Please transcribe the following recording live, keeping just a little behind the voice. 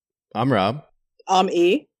I'm Rob. I'm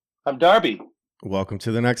E. I'm Darby. Welcome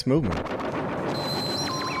to the next movement. The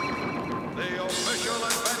official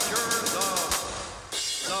adventures of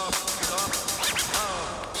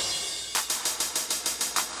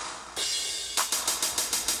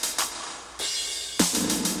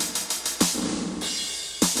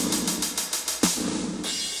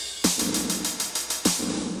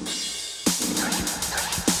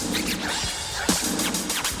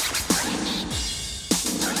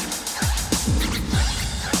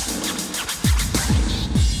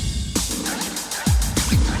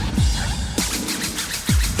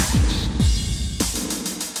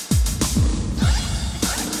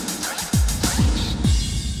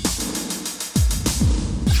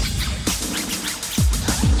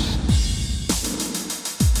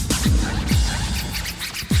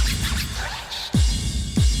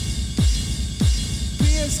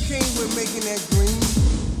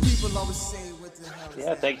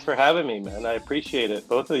Yeah, thanks for having me, man. I appreciate it.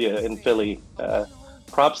 Both of you in Philly.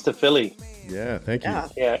 Props to Philly. Yeah, thank you.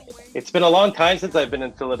 Yeah, it's been a long time since I've been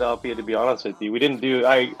in Philadelphia, to be honest with you. We didn't do,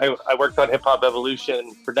 I worked on Hip Hop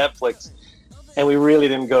Evolution for Netflix, and we really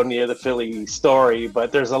didn't go near the Philly story,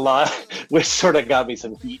 but there's a lot, which sort of got me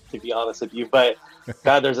some heat, to be honest with you. But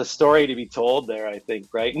God, there's a story to be told there, I think,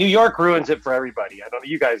 right? New York ruins it for everybody. I don't know,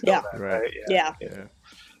 you guys know that, right? Yeah.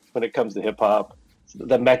 When it comes to hip hop,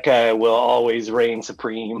 the Mecca will always reign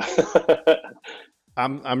supreme.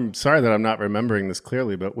 I'm sorry that I'm not remembering this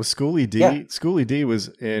clearly, but was Schoolie D? Yeah. Schoolie D was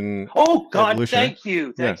in. Oh God, Evolution. thank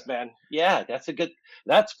you, thanks, man. Yeah,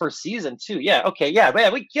 that's for season 2. Yeah, okay, yeah,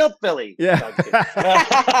 man, we killed Philly. Yeah.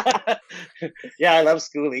 Yeah, I love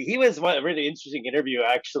Schoolie. He was a really interesting interview,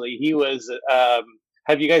 actually. He was.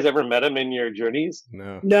 Have you guys ever met him in your journeys?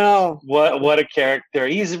 No. What a character.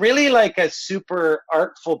 He's really like a super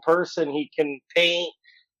artful person. He can paint.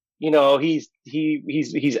 You know, he's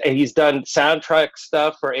done soundtrack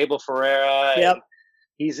stuff for Abel Ferreira. Yep.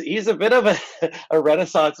 He's a bit of a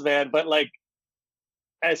Renaissance man, but like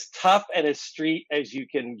as tough and as street as you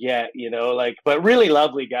can get, you know, like, but really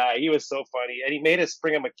lovely guy. He was so funny. And he made us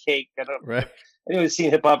bring him a cake. I don't know. Right. Anyone's seen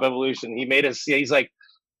Hip Hop Evolution. He made us, he's like,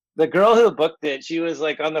 the girl who booked it, she was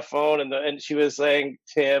like on the phone and she was saying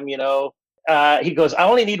to him, you know, he goes, I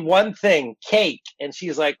only need one thing, cake. And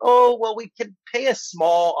she's like, oh, well, we could pay a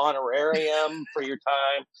small honorarium for your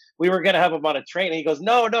time. We were going to have him on a train. And he goes,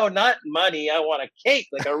 no, not money. I want a cake,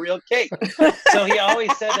 like a real cake. So he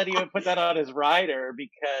always said that he would put that on his rider,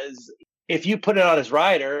 because if you put it on his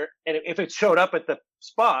rider and if it showed up at the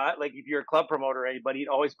spot, like if you're a club promoter or anybody, he'd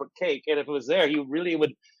always put cake. And if it was there, he really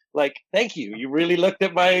would like, thank you. You really looked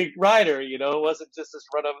at my rider, you know, it wasn't just this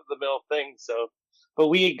run of the mill thing. So, but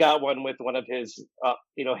we got one with one of his,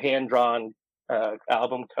 hand-drawn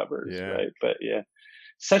album covers, right? But yeah,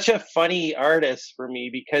 such a funny artist for me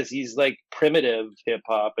because he's like primitive hip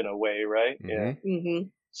hop in a way, right? Mm-hmm. Yeah. Mm-hmm.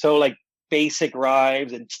 So like basic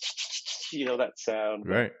rhymes and you know that sound,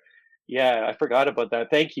 right? Yeah, I forgot about that.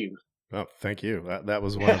 Thank you. Oh, thank you. That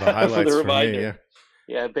was one of the highlights for me. Yeah.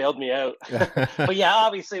 Yeah, it bailed me out. But yeah,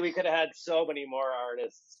 obviously we could have had so many more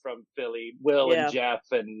artists from Philly, Will and Jeff,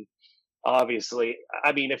 and obviously,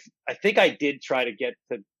 I mean, I did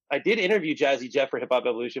interview Jazzy Jeff for Hip Hop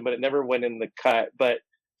Evolution, but it never went in the cut, but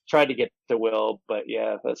tried to get to Will, but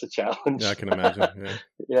yeah, that's a challenge. Yeah, I can imagine.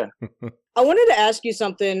 Yeah. I wanted to ask you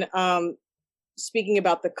something, speaking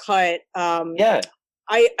about the cut.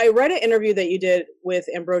 I read an interview that you did with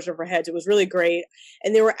Ambrosia for Heads. It was really great.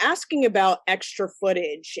 And they were asking about extra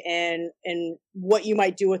footage and what you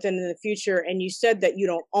might do with it in the future. And you said that you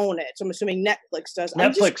don't own it. So I'm assuming Netflix does.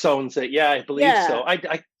 Netflix owns it. Yeah, I believe so.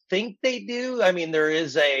 I think they do. I mean, there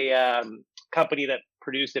is a company that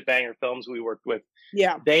produced it, Banger Films, we worked with.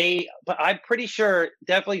 Yeah. But I'm pretty sure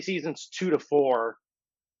definitely seasons 2 to 4.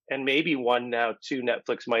 And maybe 1 now, 2,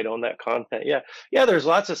 Netflix might own that content. Yeah, there's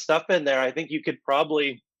lots of stuff in there. I think you could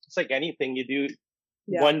probably, it's like anything, you do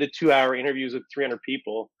 1 to 2 hour interviews with 300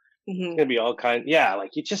 people. Mm-hmm. It's going to be all kinds. Yeah,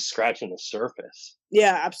 like you're just scratching the surface.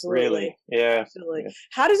 Yeah, absolutely. Really? Yeah. Absolutely. Yeah.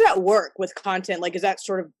 How does that work with content? Like, is that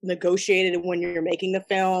sort of negotiated when you're making the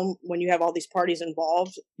film, when you have all these parties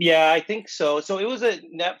involved? Yeah, I think so. So it was a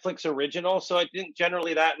Netflix original. So I think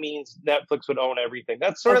generally that means Netflix would own everything.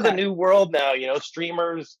 That's sort of the new world now, you know,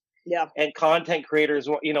 streamers and content creators,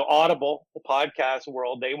 you know, Audible, the podcast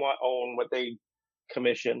world, they want to own what they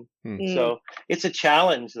commission. So it's a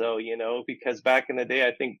challenge though, you know, because back in the day,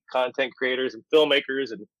 I think content creators and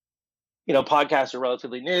filmmakers and, you know, podcasts are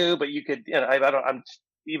relatively new, but you could, you know, I'm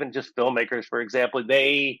even just filmmakers, for example,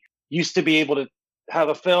 they used to be able to have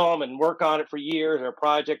a film and work on it for years, or a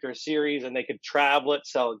project or a series, and they could travel it,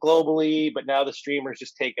 sell it globally. But now the streamers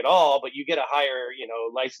just take it all, but you get a higher,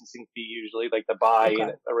 licensing fee usually, like the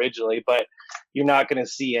buy-in originally, but you're not going to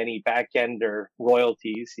see any back end or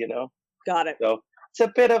royalties, Got it. So it's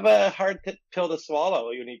a bit of a hard pill to swallow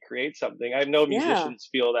when you create something. I know musicians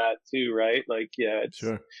feel that too, right? Like,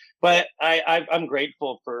 sure. But I'm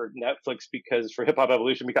grateful for Netflix because for Hip Hop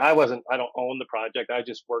Evolution, because I don't own the project. I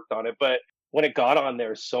just worked on it. But when it got on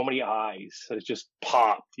there, so many eyes, it just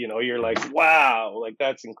popped, you're like, wow, like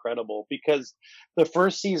that's incredible, because the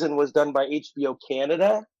first season was done by HBO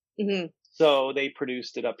Canada. Mm-hmm. So they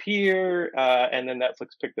produced it up here, and then Netflix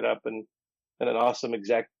picked it up, and an awesome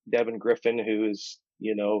exec, Devin Griffin, who is,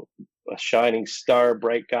 a shining star,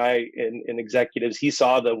 bright guy in executives. He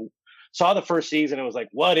saw the first season and was like,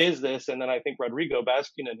 what is this? And then I think Rodrigo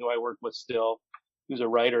Baskinen, who I work with still, who's a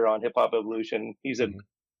writer on Hip Hop Evolution, he's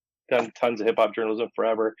done tons of hip hop journalism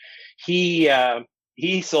forever. He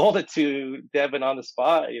sold it to Devin on the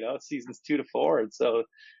spot, seasons 2 to 4. And so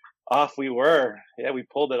off we were. Yeah, we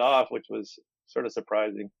pulled it off, which was sort of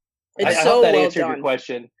surprising. I hope that well answered done. your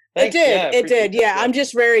question. Thanks. It did. Yeah. That.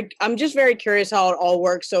 I'm just very curious how it all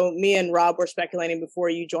works. So me and Rob were speculating before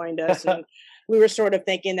you joined us, and we were sort of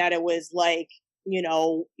thinking that it was like,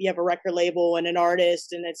 you have a record label and an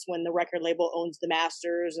artist, and it's when the record label owns the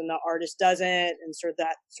masters and the artist doesn't, and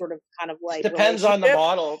that kind of like depends on the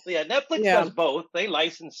model. Yeah, Netflix does both. They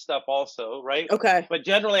license stuff also, right? Okay. But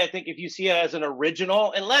generally, I think if you see it as an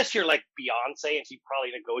original, unless you're like Beyonce and she probably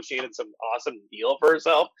negotiated some awesome deal for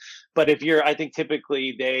herself. But if I think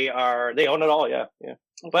typically they own it all. Yeah. Okay.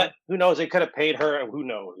 But who knows? They could have paid her. Who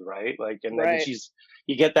knows, right? Like, and then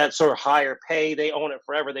you get that sort of higher pay. They own it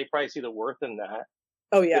forever. They probably see the worth in that.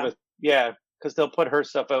 Oh yeah. Yeah. Because they'll put her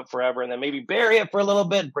stuff out forever and then maybe bury it for a little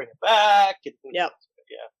bit and bring it back. Yep. Yeah.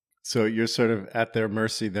 So you're sort of at their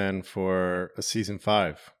mercy then for a season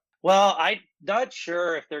 5. Well, I'm not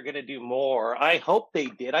sure if they're going to do more. I hope they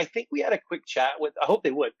did. I think we had a quick chat I hope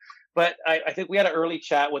they would, but I think we had an early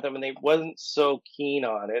chat with them and they wasn't so keen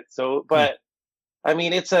on it. So, but I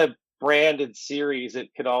mean, it's a branded series. It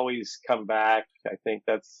could always come back. I think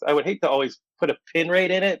I would hate to always put a pin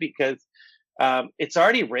rate in it because it's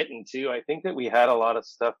already written too. I think that we had a lot of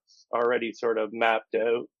stuff already sort of mapped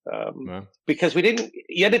out because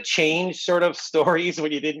you had to change sort of stories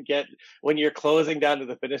when you're closing down to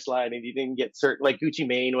the finish line and you didn't get certain, like Gucci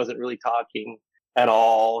Mane wasn't really talking at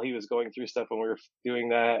all. He was going through stuff when we were doing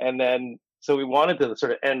that. And then, so we wanted to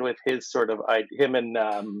sort of end with his sort of, him and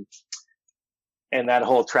that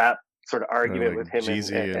whole trap sort of argument with him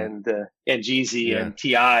and Jeezy and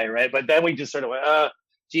T.I., right? But then we just sort of went,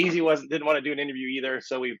 Jeezy didn't want to do an interview either,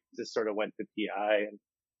 so we just sort of went to T.I.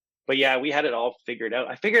 But yeah, we had it all figured out.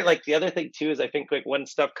 I figured like the other thing too is I think like when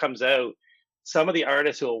stuff comes out, some of the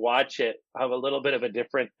artists who will watch it have a little bit of a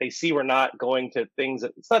different, they see we're not going to things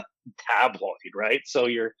that, it's not tabloid, right? So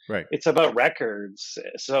it's about records.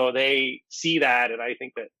 So they see that and I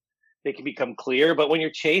think that they can become clear, but when you're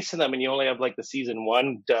chasing them and you only have like the season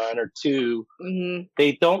 1 done or 2,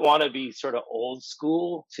 they don't want to be sort of old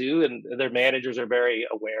school too. And their managers are very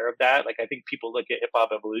aware of that. Like I think people look at Hip Hop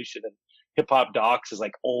Evolution and Hip Hop Docs as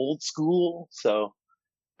like old school. So,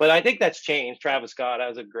 but I think that's changed. Travis Scott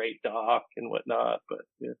has a great doc and whatnot, but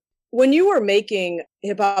yeah. When you were making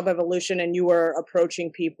Hip Hop Evolution and you were approaching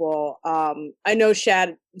people, I know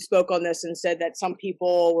Shad spoke on this and said that some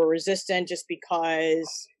people were resistant just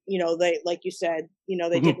because, they, like you said,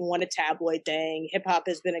 they didn't want a tabloid thing. Hip hop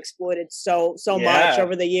has been exploited so much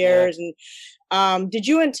over the years. And did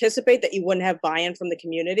you anticipate that you wouldn't have buy-in from the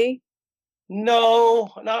community? No,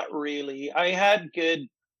 not really. I had good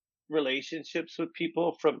relationships with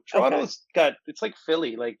people from Toronto's it's like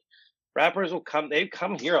Philly, like rappers they've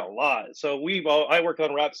come here a lot. So I worked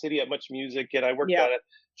on Rap City at Much Music and I worked on a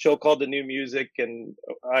show called The New Music and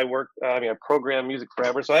I programmed music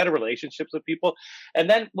forever. So I had relationships with people. And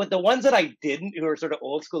then with the ones that I didn't, who are sort of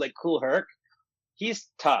old school, like Cool Herc, he's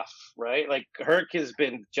tough, right? Like Herc has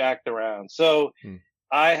been jacked around. So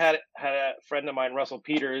I had a friend of mine, Russell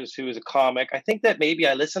Peters, who is a comic. I think that maybe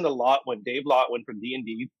I listened a lot when Dave Lotwin from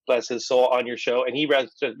D&D, bless his soul, on your show, and he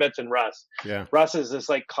mentioned Russ. Yeah. Russ is this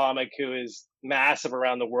like comic who is massive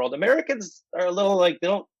around the world. Americans are a little like, they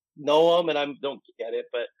don't know him and I don't get it,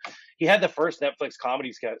 but he had the first Netflix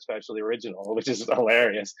comedy special, the original, which is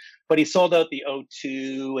hilarious. But he sold out the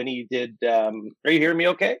O2 and he did, are you hearing me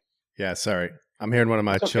okay? Yeah, sorry. I'm hearing one of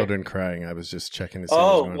my children crying. I was just checking to see.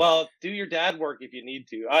 Oh, well, do your dad work if you need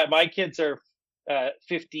to. My kids are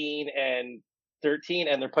 15 and 13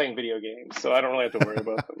 and they're playing video games, so I don't really have to worry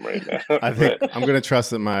about them right now. I think I'm going to trust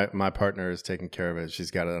that my partner is taking care of it.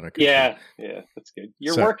 She's got it under control. Yeah, that's good.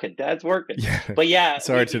 You're working, Dad's working. Yeah. But yeah,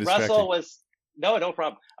 sorry to distract Russell you. was no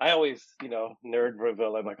problem. I always, nerd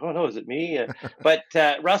reveal. I'm like, oh no, is it me? But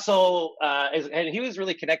Russell and he was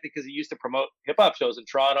really connected because he used to promote hip hop shows in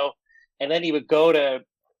Toronto, and then he would go to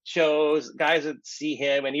shows. Guys would see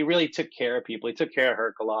him, and he really took care of people. He took care of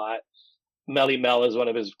Herc a lot. Melly Mel is one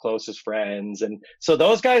of his closest friends. And so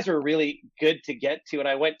those guys were really good to get to. And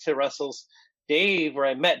I went to Russell's where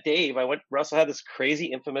I met Dave. Russell had this crazy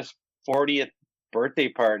infamous 40th birthday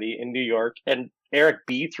party in New York, and Eric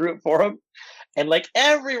B threw it for him. And like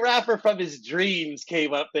every rapper from his dreams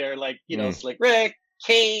came up there, like, Slick Rick,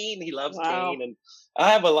 Kane, he loves Kane. And I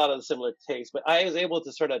have a lot of similar tastes, but I was able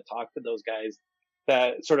to sort of talk to those guys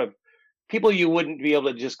that sort of people you wouldn't be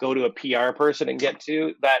able to just go to a PR person and get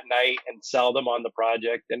to that night and sell them on the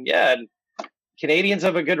project. And and Canadians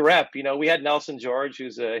have a good rep. We had Nelson George,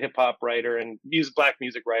 who's a hip hop writer and black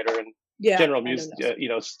music writer and general music,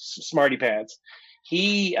 smarty pants.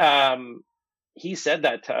 He said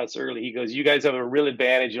that to us early. He goes, you guys have a real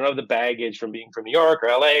advantage. You don't have the baggage from being from New York or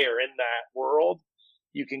LA or in that world.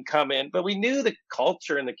 You can come in. But we knew the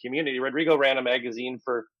culture and the community. Rodrigo ran a magazine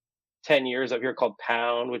for 10 years up here called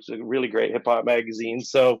Pound, which is a really great hip hop magazine.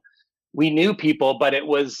 So we knew people, but it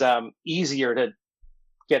was easier to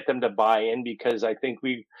get them to buy in because I think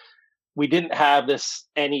we didn't have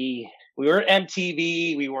we weren't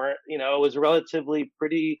MTV. We weren't, it was relatively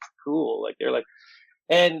pretty cool. Like they're like,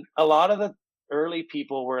 and a lot of the early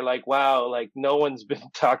people were like, wow, like no one's been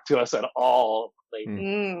talked to us at all. Like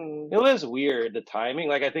it was weird, the timing.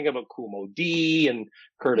 Like I think about Kumo D and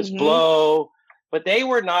Curtis Blow. But they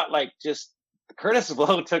were not like just Curtis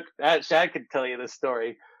Blow took Shad could tell you this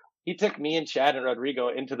story. He took me and Shad and Rodrigo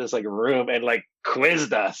into this like room and like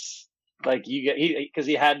quizzed us. Like because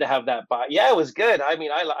he had to have that buy. Yeah, it was good. I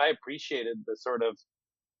mean, I appreciated the sort of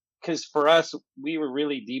because for us we were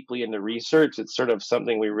really deeply into research. It's sort of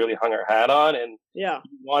something we really hung our hat on, and we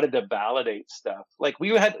wanted to validate stuff. Like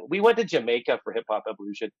we went to Jamaica for Hip Hop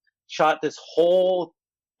Evolution, shot this whole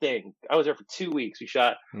thing. I was there for 2 weeks. We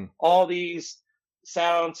shot all these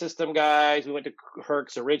sound system guys. We went to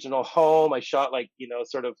Herc's original home. I shot like,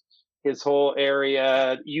 sort of his whole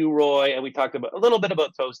area, Roy, and we talked about a little bit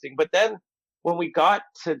about toasting. But then when we got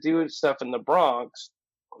to do stuff in the Bronx,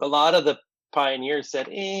 a lot of the pioneers said,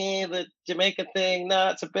 the Jamaica thing,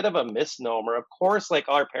 it's a bit of a misnomer. Of course, like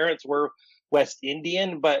our parents were West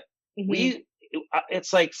Indian, but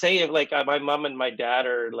it's like, say if like my mom and my dad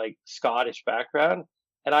are like Scottish background,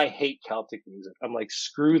 and I hate Celtic music. I'm like,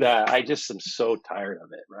 screw that. I just am so tired of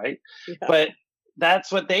it, right? Yeah. But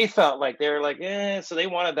that's what they felt like. They were like, so they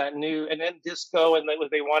wanted that new, and then disco, and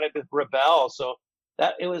they wanted to rebel. So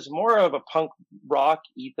that it was more of a punk rock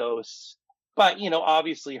ethos. But,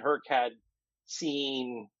 obviously Herc had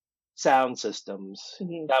seen sound systems.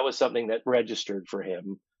 That was something that registered for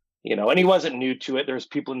him, and he wasn't new to it. There's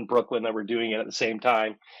people in Brooklyn that were doing it at the same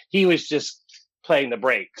time. He was just playing the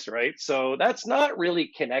breaks, right? So that's not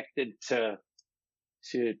really connected to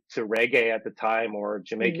reggae at the time or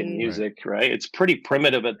Jamaican music, right? It's pretty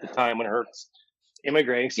primitive at the time when Herc's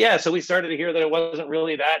immigrating. Yeah, so we started to hear that it wasn't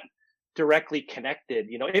really that directly connected.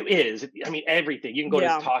 It is. I mean, everything. You can go to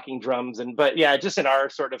talking drums, but just in our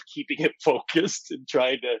sort of keeping it focused and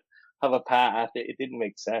trying to have a path, it didn't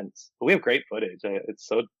make sense. But we have great footage. It's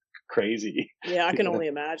so crazy. Yeah, I can only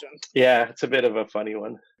imagine. Yeah, it's a bit of a funny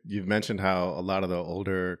one. You've mentioned how a lot of the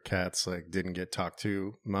older cats like didn't get talked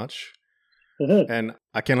to much, and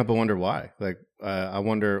I can't help but wonder why. Like, I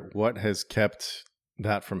wonder what has kept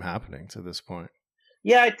that from happening to this point.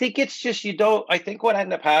 Yeah, I think it's just I think what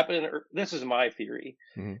ended up happening, or this is my theory,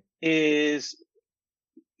 is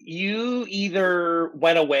you either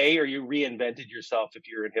went away or you reinvented yourself if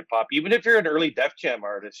you're in hip hop, even if you're an early Def Jam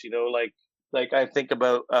artist, like I think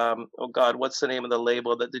about, oh God, what's the name of the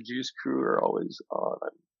label that the Juice Crew are always on? I'm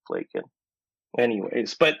flaking.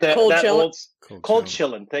 Anyways, but Cold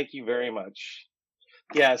Chillin'. Thank you very much.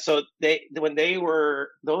 Yeah, so when they were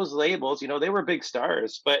those labels, they were big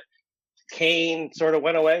stars, but Kane sort of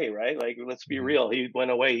went away, right? Like, let's be real, he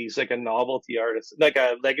went away. He's like a novelty artist, like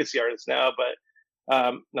a legacy artist now,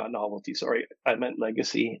 but not novelty. Sorry, I meant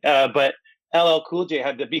legacy. But LL Cool J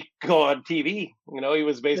had to go on TV. He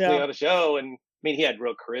was basically on a show, and I mean, he had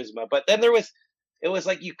real charisma. But then it was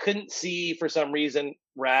like you couldn't see for some reason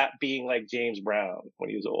rap being like James Brown when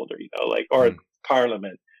he was older, or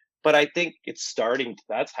Parliament. But I think it's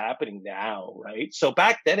that's happening now, right? So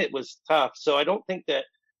back then it was tough. So I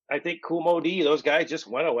think Kumo D, those guys just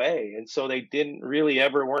went away. And so they didn't really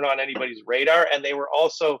weren't on anybody's radar. And they were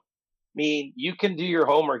also mean, you can do your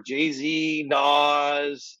homework. Jay-Z,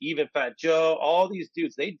 Nas, even Fat Joe, all these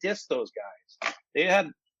dudes, they dissed those guys.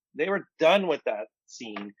 They were done with that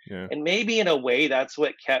scene. Yeah. And maybe in a way that's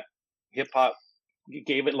what kept hip hop,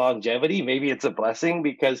 gave it longevity. Maybe it's a blessing,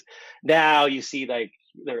 because now you see, like,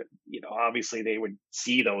 they're, obviously they would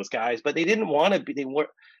see those guys, but they didn't want to be,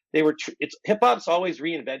 it's hip hop's always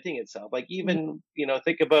reinventing itself. Like, even,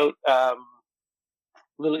 think about,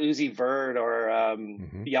 Lil Uzi Vert or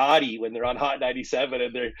Yachty when they're on Hot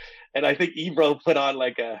 97, and I think Ebro put on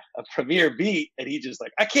like a premiere beat, and he just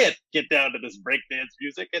like, I can't get down to this breakdance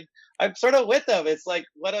music, and I'm sort of with him. It's like,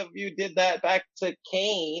 what if you did that back to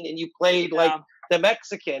Kane and you played like the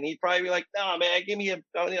Mexican? He'd probably be like, no man, give me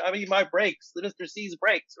my breaks, the Mr. C's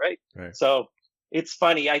breaks, right? So it's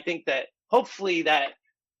funny. I think that hopefully that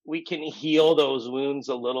we can heal those wounds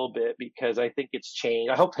a little bit, because I think it's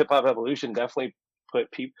changed. I hope Hip Hop Evolution definitely put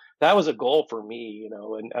people, that was a goal for me,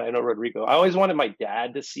 and I know Rodrigo, I always wanted my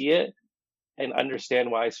dad to see it and understand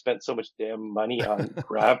why I spent so much damn money on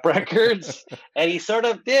rap records, and he sort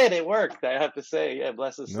of did. It worked, I have to say. Yeah,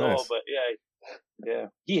 bless his soul. Nice. But yeah,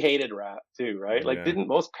 he hated rap too, right? Like, didn't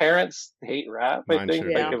most parents hate rap? Mine I think.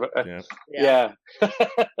 Sure. Yeah.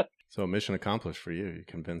 So mission accomplished for you. You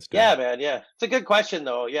convinced. Yeah, man. Yeah, it's a good question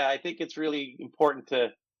though. Yeah, I think it's really important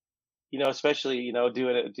to, especially,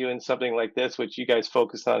 doing something like this, which you guys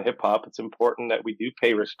focus on hip hop. It's important that we do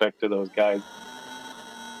pay respect to those guys.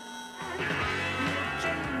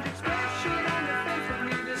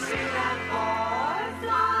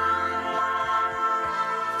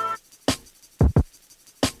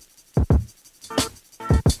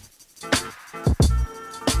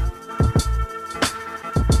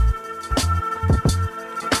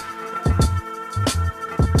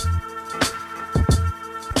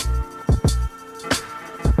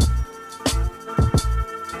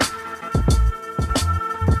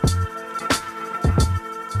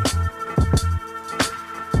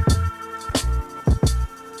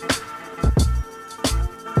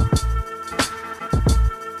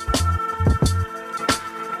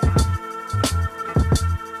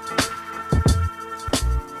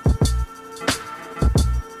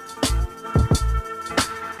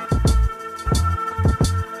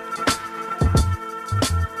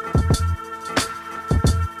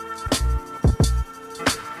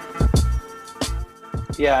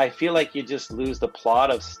 Yeah, I feel like you just lose the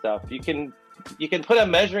plot of stuff. You can put a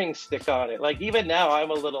measuring stick on it. Like, even now,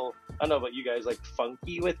 I'm a little, I don't know about you guys, like,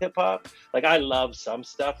 funky with hip hop. Like, I love some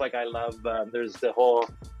stuff. Like, I love, there's the whole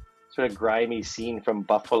sort of grimy scene from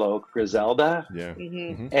Buffalo, Griselda. Yeah.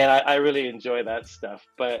 And I really enjoy that stuff.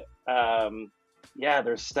 But yeah,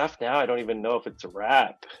 there's stuff now I don't even know if it's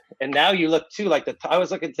rap. And now you look too, like, I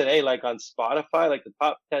was looking today, like, on Spotify, like, the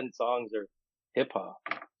top 10 songs are hip hop.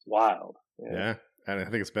 It's wild. Yeah. And I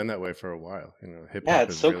think it's been that way for a while. Hip hop. Yeah,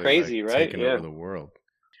 it's so really, crazy, like, right? Taking over the world.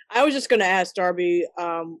 I was just going to ask Darby,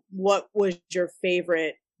 what was your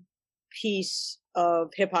favorite piece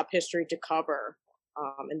of hip hop history to cover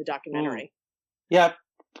in the documentary? Yeah.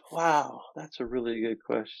 Wow, that's a really good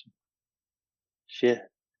question. Shit.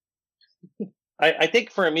 I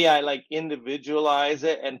think for me, I like individualize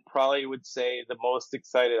it, and probably would say the most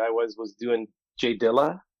excited I was doing J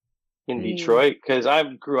Dilla in Detroit, because I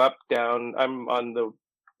grew up down. Grew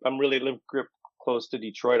up close to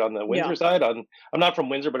Detroit on the Windsor side. I'm not from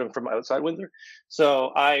Windsor, but I'm from outside Windsor.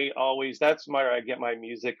 So that's where I get my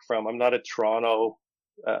music from. I'm not a Toronto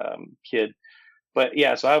kid, but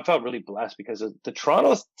yeah. So I felt really blessed because of the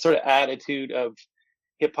Toronto sort of attitude of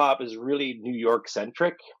hip hop is really New York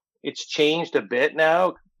centric. It's changed a bit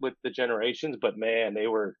now with the generations, but man,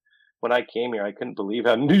 when I came here, I couldn't believe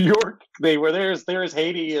how New York they were. There's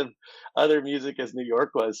Haiti of other music as New York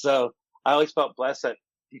was. So I always felt blessed that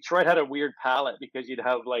Detroit had a weird palette, because you'd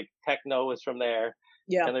have like techno was from there.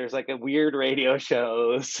 Yeah. And there's like a weird radio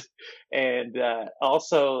shows. And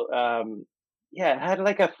also, it had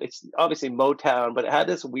like it's obviously Motown, but it had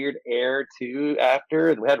this weird air too after.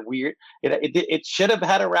 And we had it should have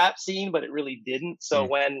had a rap scene, but it really didn't. So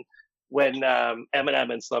when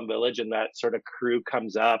Eminem and Slum Village and that sort of crew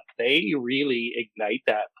comes up, they really ignite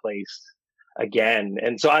that place again.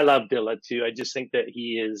 And so I love Dilla too. I just think that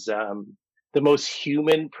he is the most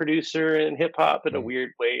human producer in hip hop in a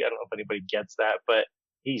weird way. I don't know if anybody gets that, but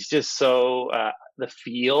he's just so the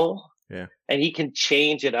feel. Yeah. And he can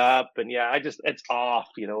change it up. And yeah, it's off,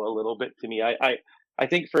 a little bit to me. I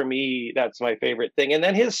think for me, that's my favorite thing. And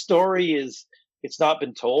then his story it's not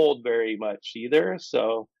been told very much either.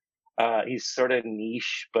 So he's sort of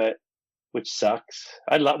niche, but which sucks.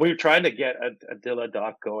 We were trying to get a Dilla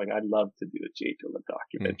doc going. I'd love to do a J Dilla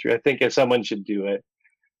documentary. I think if someone should do it,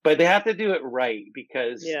 but they have to do it right,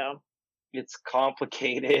 because it's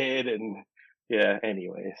complicated and yeah,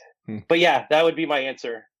 anyways. But yeah, that would be my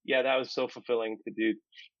answer. Yeah, that was so fulfilling to do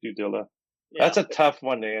Dilla. Yeah. That's a tough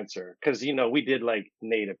one to answer because we did like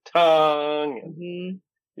native tongue and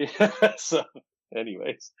yeah, so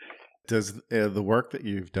anyways. Does the work that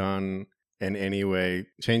you've done in any way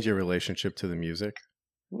change your relationship to the music?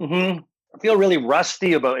 I feel really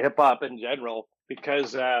rusty about hip hop in general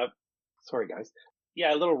because sorry guys.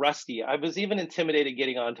 Yeah, a little rusty. I was even intimidated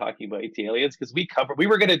getting on talking about ATLiens because we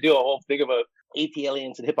were going to do a whole thing about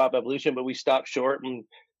ATLiens and hip hop evolution, but we stopped short and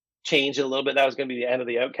changed it a little bit. That was going to be the end of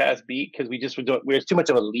the Outkast beat because we were too much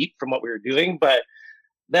of a leap from what we were doing. But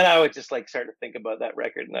then I would just like start to think about that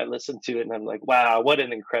record and I listened to it and I'm like, wow, what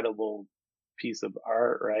an incredible piece of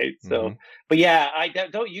art, right? So, but yeah,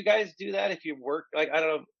 don't you guys do that if you work? Like, I don't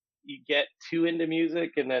know, you get too into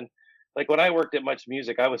music and then. Like when I worked at Much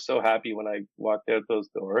Music, I was so happy when I walked out those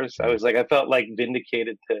doors. I felt like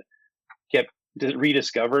vindicated to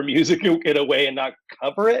rediscover music in a way and not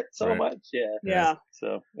cover it so much. Yeah. Yeah.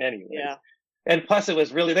 So anyway. Yeah. And plus it was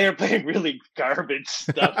they were playing really garbage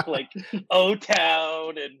stuff like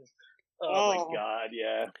O-Town and oh my God.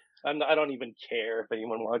 Yeah. I don't even care if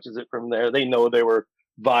anyone watches it from there. They know they were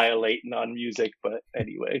violating on music, but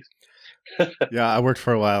anyways. Yeah. I worked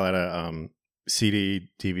for a while at a, CD,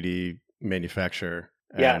 DVD manufacturer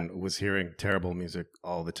and was hearing terrible music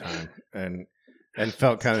all the time and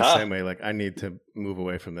felt kind of the same way. Like I need to move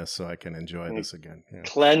away from this so I can enjoy this again. Yeah.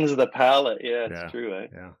 Cleanse the palate. Yeah, it's true. Eh?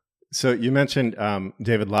 Yeah. So you mentioned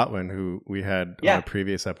David Lotwin, who we had on a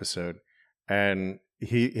previous episode, and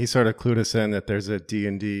he sort of clued us in that there's a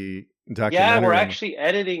D&D documentary. Yeah, we're actually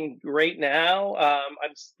editing right now.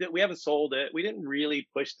 We haven't sold it. We didn't really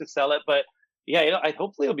push to sell it, but yeah,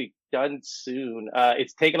 hopefully it'll be done soon.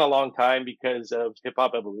 It's taken a long time because of Hip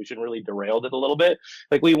Hop Evolution really derailed it a little bit.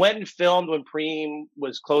 Like we went and filmed when Preem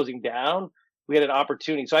was closing down. We had an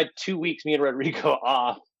opportunity. So I had 2 weeks, me and Rodrigo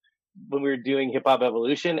off when we were doing Hip Hop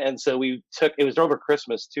Evolution. And so it was over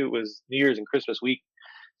Christmas too. It was New Year's and Christmas week.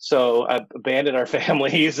 So I abandoned our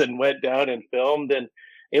families and went down and filmed. And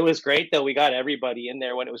it was great though. We got everybody in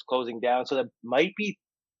there when it was closing down. So that might be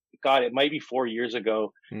it might be 4 years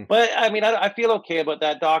ago. But I mean, I feel okay about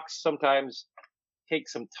that. Docs sometimes take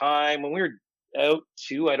some time. When we were out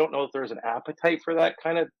too, I don't know if there's an appetite for that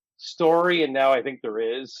kind of story. And now I think there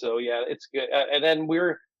is. So yeah, it's good. And then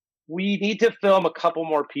we need to film a couple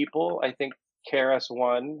more people. I think KRS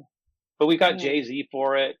One, but we got Jay-Z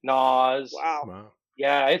for it. Nas. Wow.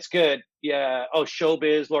 Yeah, it's good. Yeah. Oh,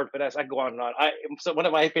 Showbiz, Lord Finesse. I go on and on. So one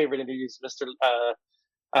of my favorite interviews, Mr.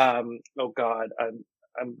 Oh God,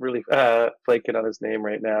 I'm really flaking on his name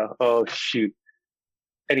right now. Oh shoot.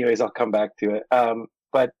 Anyways, I'll come back to it.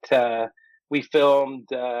 But we filmed.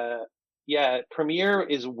 Premiere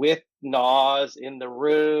is with Nas in the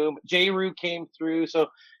room. J-Roo came through, so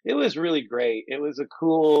it was really great. It was a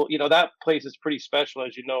cool. That place is pretty special,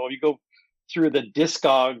 as you know. You go through the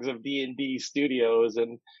discogs of D&D Studios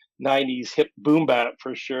and 90s hip boom bap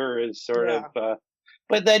for sure is sort of.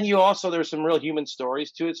 But then there's some real human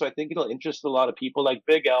stories to it. So I think it'll interest a lot of people. Like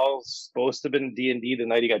Big L's supposed to have been in D&D the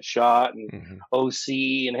night he got shot, and OC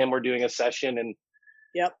and him were doing a session, and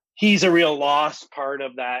he's a real lost part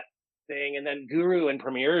of that thing. And then Guru and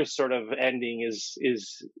Premiere's sort of ending is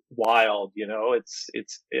wild.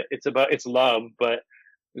 It's love, but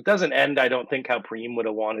it doesn't end. I don't think how Preem would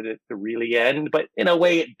have wanted it to really end, but in a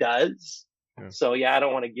way it does. So I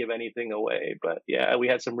don't want to give anything away, but we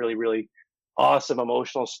had some really, really awesome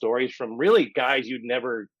emotional stories from really guys you'd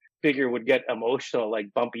never figure would get emotional,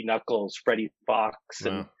 like Bumpy Knuckles, Freddie Fox,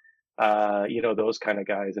 and those kind of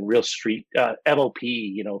guys, and real street MOP,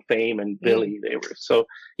 Fame and Billy. They were so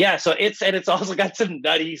it's also got some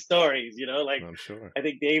nutty stories, like I'm sure. I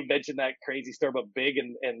think Dave mentioned that crazy story about Big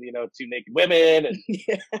and 2 naked women, and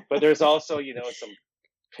but there's also some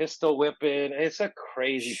pistol whipping. It's a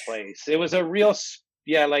crazy place. It was a real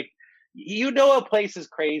like a place is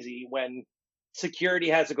crazy when security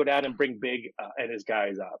has to go down and bring Big and his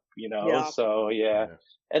guys up, So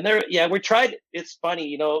and we tried. It's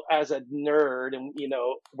funny, as a nerd, and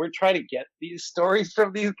we're trying to get these stories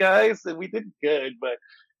from these guys, and we did good, but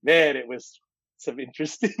man, it was some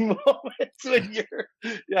interesting moments when you're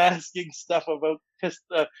asking stuff about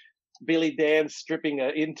Billy Dan stripping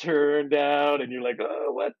an intern down, and you're like,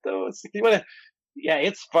 oh, what those?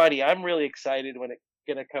 It's funny. I'm really excited when it's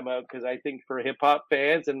gonna come out because I think for hip hop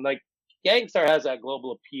fans and like Gangstar has that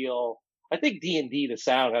global appeal. I think D&D the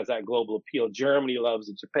sound has that global appeal. Germany loves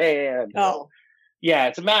it. Japan.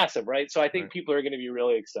 It's massive, right? So I think people are going to be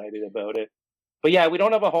really excited about it. But we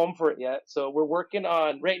don't have a home for it yet. So we're working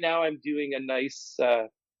on right now. I'm doing a nice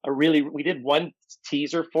we did one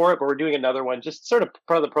teaser for it, but we're doing another one. Just sort of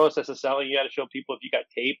part of the process of selling. You got to show people, if you got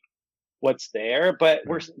tape, what's there. But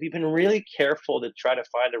we've been really careful to try to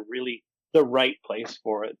find the right place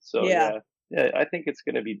for it. So yeah, I think it's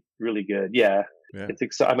going to be really good. Yeah.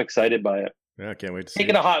 I'm excited by it. Yeah, I can't wait to see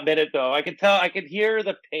Taking a hot minute though. I could hear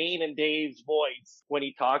the pain in Dave's voice when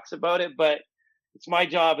he talks about it, but it's my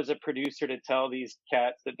job as a producer to tell these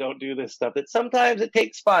cats that don't do this stuff that sometimes it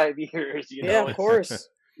takes 5 years, you know. Yeah, of course.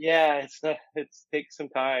 Yeah, it takes some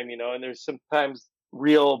time, you know, and there's sometimes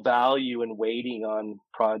real value in waiting on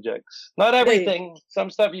projects. Not everything. Some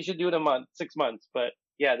stuff you should do in a month, 6 months, but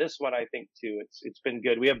yeah, this one I think too. It's been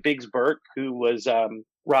good. We have Biggs Burke, who was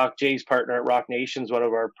Rock Jay's partner at Rock Nation's, one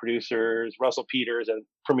of our producers. Russell Peters and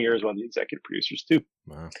Premiere is one of the executive producers too.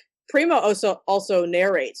 Wow. Primo also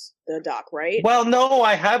narrates the doc, right? Well, no,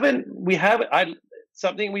 I haven't. We haven't.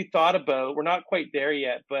 Something we thought about. We're not quite there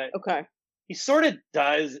yet, but okay. He sort of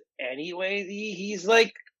does anyway. He's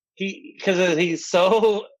like because he's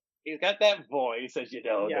got that voice, as you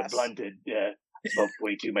know, the blunted. Smoked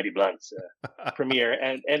way too many blunts. Premiere,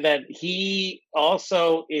 and then he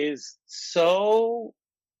also is so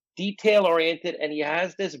detail oriented, and he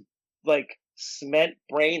has this like cement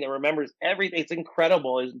brain that remembers everything. It's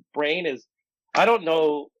incredible. His brain is, I don't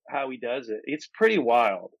know how he does it. It's pretty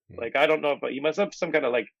wild. Like, I don't know if he must have some kind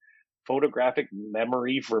of like photographic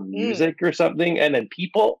memory for music or something. And then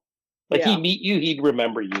people, like he'd meet you, he'd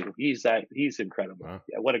remember you. He's incredible. Wow.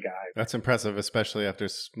 Yeah, what a guy. That's impressive, especially after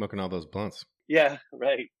smoking all those blunts. Yeah,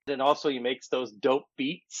 right. And also he makes those dope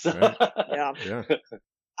beats. Right. Yeah.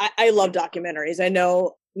 I love documentaries. I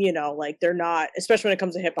know, you know, like they're not, especially when it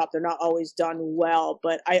comes to hip hop, they're not always done well,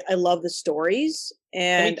 but I love the stories.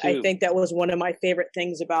 And I think that was one of my favorite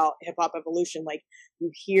things about Hip Hop Evolution. Like, you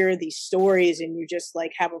hear these stories and you just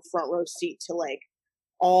like have a front row seat to like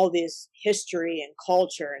all this history and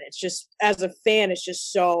culture. And it's just, as a fan, it's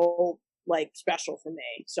just so like special for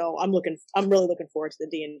me. So I'm really looking forward to the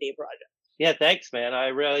D&D project. Yeah, thanks, man. I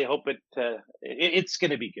really hope it's going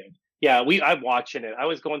to be good. Yeah, I'm watching it. I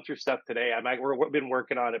was going through stuff today. We've been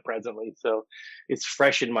working on it presently, so it's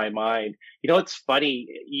fresh in my mind. You know, it's funny.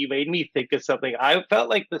 You made me think of something. I felt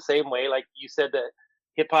like the same way. Like you said that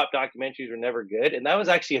hip hop documentaries were never good, and that was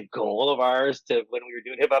actually a goal of ours when we were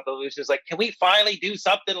doing Hip Hop Evolution. Like, can we finally do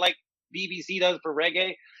something like BBC does for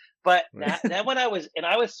reggae? But then when I was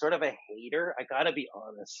sort of a hater, I gotta be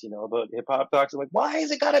honest, you know, about hip hop docs. I'm like, why is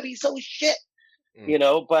it gotta be so shit? You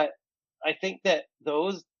know, but I think that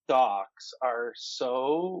those docs are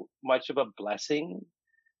so much of a blessing,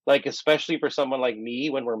 like especially for someone like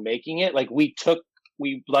me when we're making it. Like we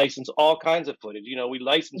license all kinds of footage. You know, we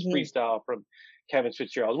licensed freestyle from Kevin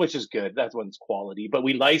Fitzgerald, which is good. That one's quality. But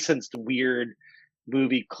we licensed weird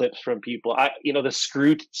movie clips from people. The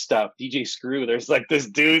Screw stuff, DJ Screw. There's like this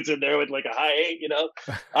dude's in there with like a high 8. You know,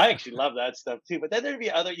 I actually love that stuff too. But then there'd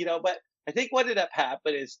be other, you know. But I think what ended up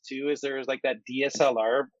happening is there was like that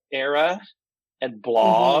DSLR era and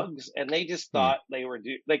blogs, and they just thought they were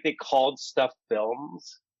they called stuff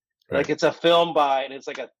films. Right. Like it's a film and it's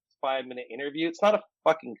like a 5-minute interview. It's not a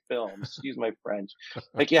fucking film. Excuse my French.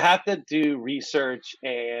 Like you have to do research,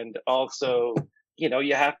 and also, you know,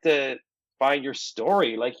 you have to find your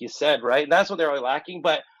story, like you said, right? And that's what they're lacking.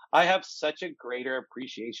 But I have such a greater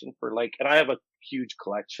appreciation for and I have a huge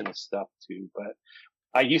collection of stuff too. But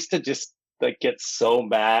I used to just like get so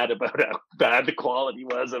mad about how bad the quality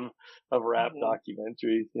was of rap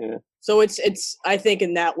documentaries. Yeah. So it's I think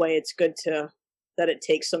in that way it's good that it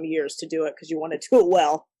takes some years to do it because you want to do it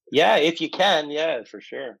well. Yeah, if you can, yeah, for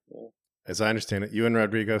sure. Yeah. As I understand it, you and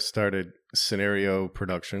Rodrigo started Scenario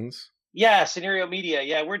Productions. Yeah, Scenario Media.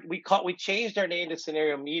 Yeah, we changed our name to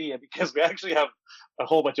Scenario Media because we actually have a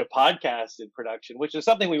whole bunch of podcasts in production, which is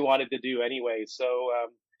something we wanted to do anyway. So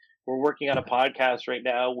we're working on a podcast right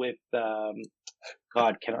now with,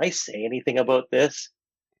 God, can I say anything about this?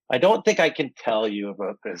 I don't think I can tell you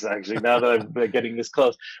about this, actually, now that I'm getting this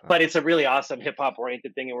close. But it's a really awesome hip-hop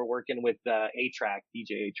oriented thing, and we're working with A-Track,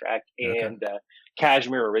 DJ A-Track, and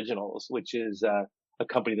Kashmir Originals, which is a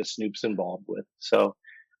company that Snoop's involved with. So,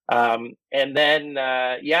 and then,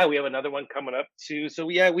 we have another one coming up, too. So,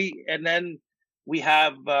 we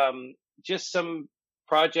have just some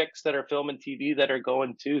projects that are film and TV that are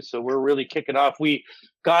going too. So we're really kicking off. We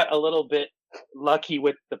got a little bit lucky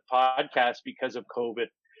with the podcast because of COVID.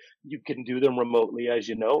 You can do them remotely, as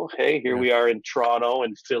you know. Hey, here we are in Toronto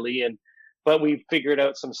and Philly, but we figured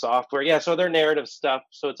out some software. Yeah, so they're narrative stuff.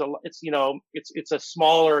 So it's a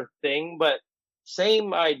smaller thing, but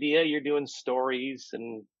same idea. You're doing stories,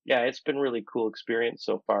 and yeah, it's been really cool experience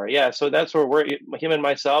so far. Yeah, so that's where we're him and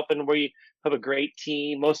myself, and we have a great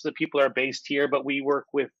team. Most of the people are based here, but we work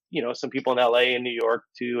with some people in LA and New York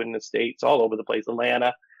too, in the States, all over the place,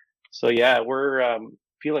 Atlanta. So yeah, we're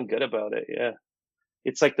feeling good about it. Yeah,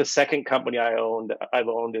 it's like the second company I've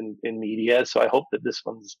owned in media, so I hope that this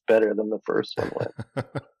one's better than the first one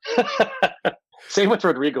was. Same with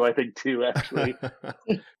Rodrigo, I think too. Actually.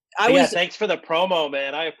 Thanks for the promo,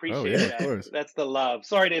 man. I appreciate that. Of course. That's the love.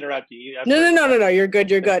 Sorry to interrupt you. No. You're good.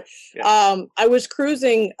 You're good. Yeah. I was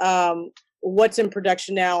cruising what's in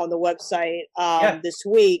production now on the website this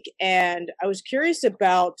week, and I was curious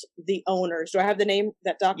about the owners. Do I have the name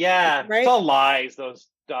that doc? Yeah, right? It's all lies. Those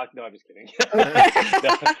doc. No, I'm just kidding.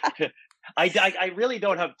 No. I really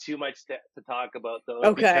don't have too much to talk about those.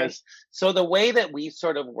 Okay. Because so the way that we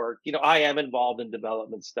sort of work, I am involved in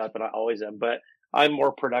development stuff, and I always am, but I'm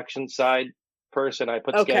more production side person. I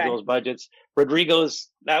put schedules, budgets. Rodrigo's,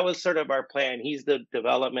 that was sort of our plan. He's the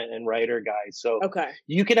development and writer guy. So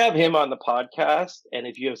you can have him on the podcast. And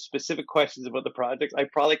if you have specific questions about the projects, I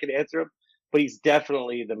probably can answer them, but he's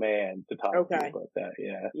definitely the man to talk to you about that.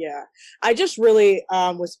 Yeah. Yeah. I just really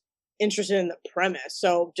was interested in the premise.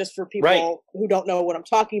 So just for people who don't know what I'm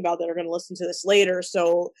talking about that are going to listen to this later.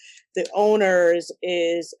 So The Owners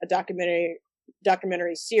is a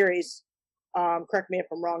documentary series. Correct me if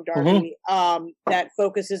I'm wrong, Darby, that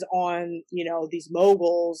focuses on, these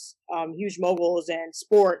moguls, huge moguls and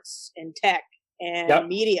sports and tech and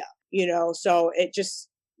media, so it just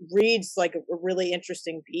reads like a really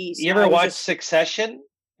interesting piece. You ever watch Succession?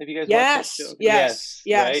 Have you guys watched that show? Yes.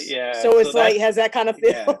 Right? Yeah. So it's like, has that kind of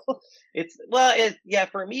feel? Yeah.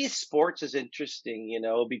 For me, sports is interesting,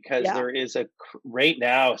 because there is right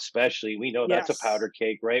now, especially, we know that's a powder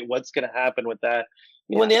cake, right? What's going to happen with that?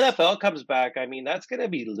 When the NFL comes back, I mean, that's going to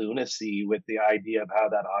be lunacy with the idea of how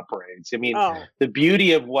that operates. I mean, the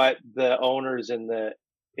beauty of what the owners in the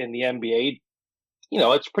NBA,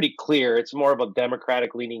 it's pretty clear. It's more of a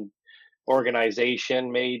democratic leaning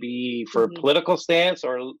organization, maybe for political stance,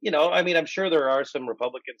 or, I mean, I'm sure there are some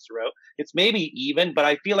Republicans throughout. It's maybe even, but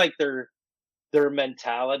I feel like their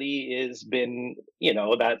mentality has been,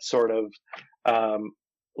 that sort of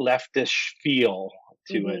leftish feel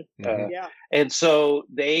to it. And so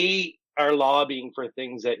they are lobbying for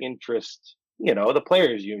things that interest, the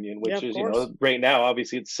players union, which is, right now,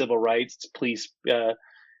 obviously it's civil rights, it's police,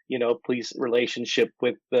 police relationship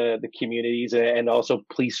with the communities, and also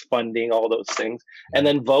police funding, all those things. And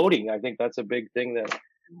then voting. I think that's a big thing that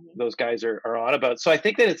those guys are on about. So I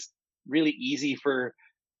think that it's really easy for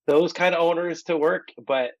those kind of owners to work.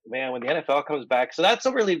 But man, when the NFL comes back, so that's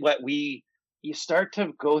really what you start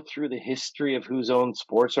to go through the history of who's owned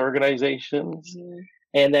sports organizations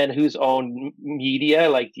and then who's owned media.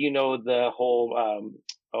 Like, do you know the whole,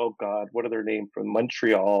 what are their name from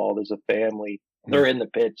Montreal? There's a family. They're in the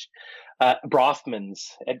pitch. Brofmans,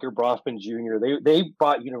 Edgar Brofman Jr. They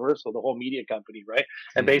bought Universal, the whole media company, right?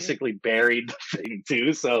 And basically buried the thing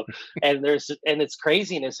too. So, and it's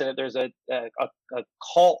craziness in it. There's a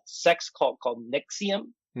sex cult called Nexium.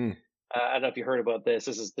 I don't know if you heard about this.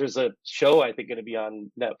 There's a show I think going to be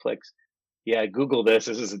on Netflix. Yeah, Google this.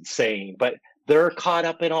 This is insane. But they're caught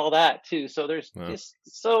up in all that too. So there's just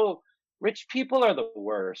rich people are the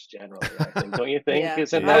worst generally, I think. Don't you think?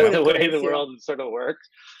 Isn't that the way the world sort of works?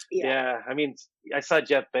 Yeah. I mean, I saw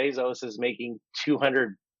Jeff Bezos is making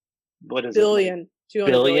 200 billion.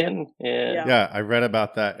 Yeah, I read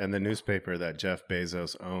about that in the newspaper that Jeff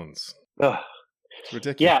Bezos owns. It's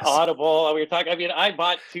ridiculous. Yeah, Audible. We were talking. I mean, I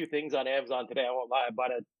bought 2 things on Amazon today. I won't lie. I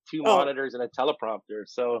bought 2 monitors and a teleprompter.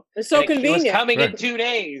 So it's so convenient. It was coming in 2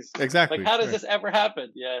 days. Exactly. Like, how does this ever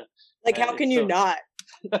happen? Yeah. Like, how can you not?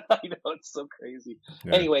 I know, it's so crazy.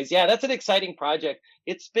 Yeah. Anyways, that's an exciting project.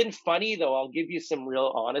 It's been funny though. I'll give you some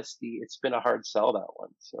real honesty. It's been a hard sell, that one.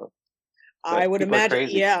 So I would imagine.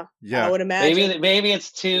 Yeah. I would imagine. Maybe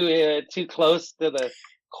it's too close to the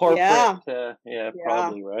corporate.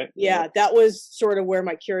 Probably, right? Yeah, that was sort of where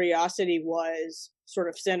my curiosity was sort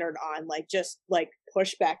of centered on, like, just like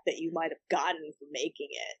pushback that you might have gotten from making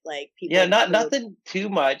it, like people. Nothing too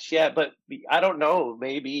much. Yeah, but I don't know.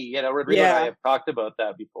 Maybe Rodrigo and I have talked about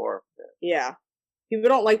that before. Yeah, people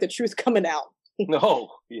don't like the truth coming out. No.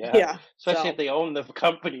 Yeah. Especially if they own the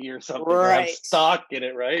company or something, or have stock in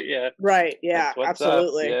it, right? Yeah. Right. Yeah.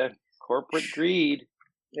 Absolutely. Yeah. Corporate greed.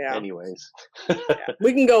 Yeah. Anyways.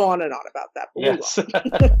 We can go on and on about that. But yes.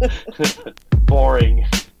 Boring.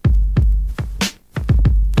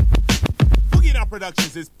 Boogie Down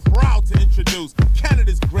Productions is proud to introduce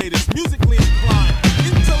Canada's greatest musically inclined,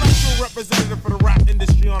 intellectual representative for the rap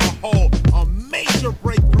industry on a whole. A major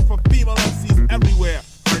breakthrough for female MCs everywhere.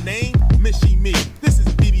 Her name, Missy Me. This is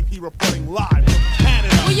BDP reporting live from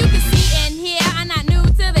Canada. Well, you can see and hear I'm not new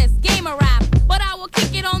to this game of rap, but I will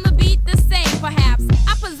kick it on the beat the same, perhaps.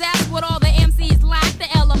 I possess what all the MCs lack, the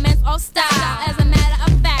elements of style. As a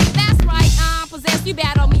matter of fact, that's right, I'm possessed. You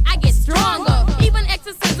battle me, I get stronger. Even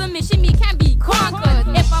exorcism, Missy Me can be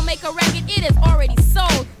conquered. If I make a record, it is already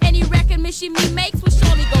sold. Any record Missy Me makes will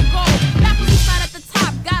surely go gold. Rappers who start at the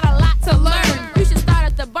top got a lot to learn. You should start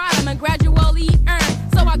at the bottom and gradually earn.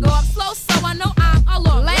 So I go up slow, so I know I'm a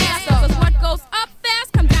long laster. Cause what goes up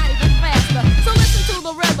fast comes down even faster. So listen to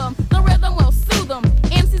the rhythm will soothe them.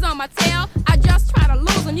 MC's on my tail, I just try to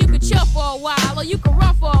lose them. You could chill for a while, or you could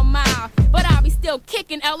run for a mile, but I'll be still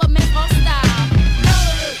kicking elements of style.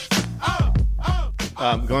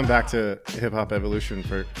 Going back to hip hop evolution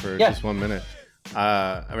for just 1 minute.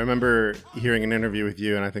 I remember hearing an interview with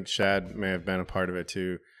you, and I think Shad may have been a part of it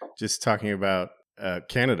too, just talking about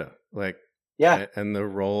Canada, and the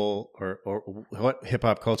role or what hip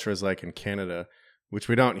hop culture is like in Canada, which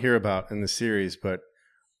we don't hear about in the series, but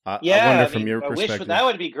I wonder from your perspective. Wish that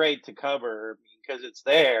would be great to cover because it's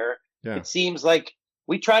there. Yeah. It seems like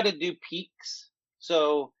we try to do peaks,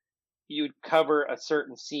 so you'd cover a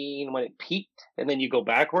certain scene when it peaked, and then you go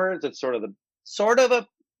backwards. It's sort of a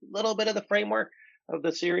little bit of the framework of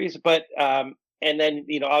the series, but and then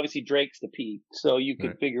obviously Drake's the peak, so you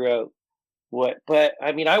could figure out what. But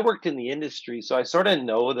I mean, I worked in the industry, so I sort of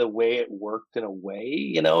know the way it worked in a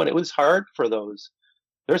way, and it was hard for those.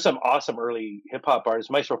 There's some awesome early hip hop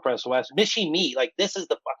artists, Maestro Fresh West, Missy Me. Like, this is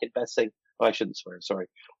the fucking best thing. Oh, I shouldn't swear. Sorry.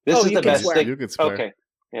 This is the best thing. You could swear. Okay.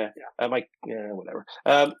 Yeah. I'm like, whatever.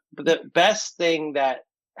 But the best thing that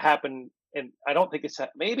happened, and I don't think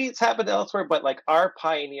maybe it's happened elsewhere, but like our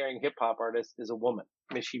pioneering hip hop artist is a woman,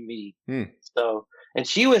 Missy Me. So, and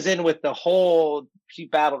she was in with she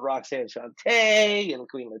battled Roxanne Shante and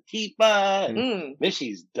Queen Latifah, and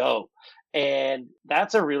Missy's dope. And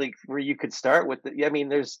that's a really where you could start with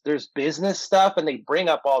there's business stuff, and they bring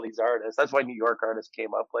up all these artists. That's why New York artists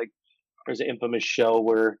came up. Like, there's an infamous show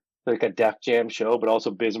where like a Def Jam show, but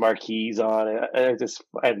also Biz Marquis on it.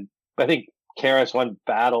 And I think Karis one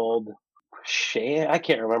battled Shay. I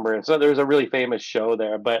can't remember. So there's a really famous show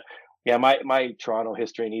there. But yeah, my Toronto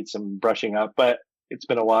history needs some brushing up, but it's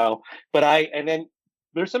been a while. But and then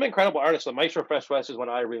there's some incredible artists. So Maestro Fresh West is one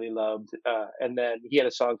I really loved. And then he had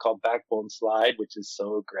a song called Backbone Slide, which is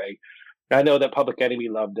so great. I know that Public Enemy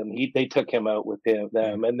loved him. They took him out with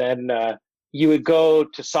them. And then you would go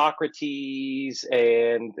to Socrates,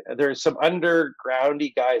 and there's some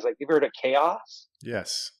undergroundy guys. Like, you've heard of Chaos?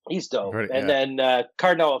 Yes. He's dope. And then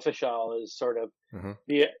Cardinal Official is sort of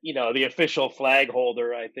the official flag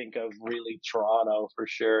holder, I think, of really Toronto for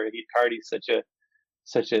sure. Cardi's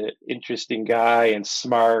such an interesting guy and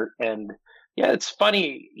smart. And yeah, it's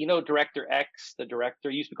funny, Director X, the director,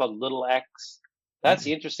 used to be called Little X. That's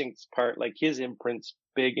the interesting part. Like, his imprint's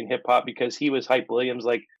big in hip hop because he was Hype Williams,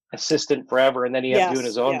 like, assistant forever, and then he ended up doing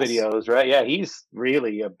his own videos, right? Yeah, he's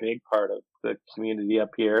really a big part of the community up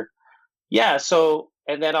here. Yeah, so,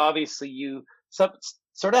 and then obviously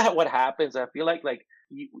sort of what happens, I feel like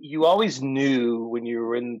you always knew when you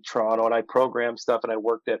were in Toronto, and I programmed stuff and I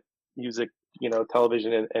worked at music,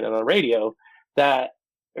 television and on radio, that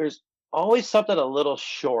there's always something a little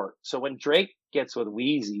short. So when Drake gets with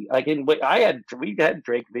Wheezy, we had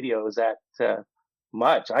Drake videos at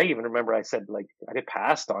Much. I even remember I said, like, I did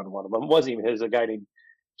passed on one of them. It wasn't even his, a guy named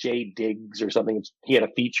Jay Diggs or something. He had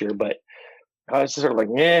a feature, but I was just sort of like,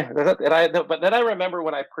 but then I remember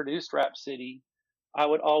when I produced Rap City, I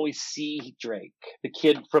would always see Drake, the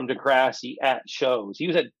kid from Degrassi, at shows. He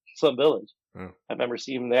was at Slum Village. I remember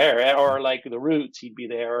seeing him there, or like the Roots, he'd be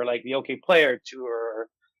there, or like the OK Player tour, or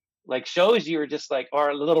like shows you were just like,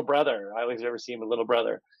 or Little Brother. I always remember seeing him with Little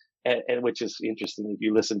Brother. And which is interesting if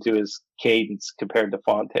you listen to his cadence compared to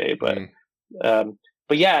Fonte, but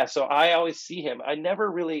yeah, so I always see him. I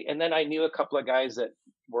never really, and then I knew a couple of guys that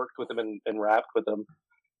worked with him and rapped with him,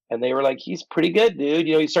 and they were like, he's pretty good, dude.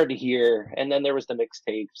 You started to hear, and then there was the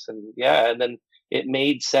mixtapes, and then it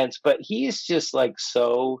made sense. But he's just like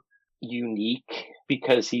so unique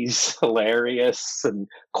because he's hilarious and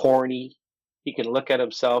corny. He can look at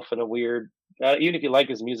himself in a weird, even if you like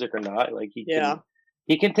his music or not, like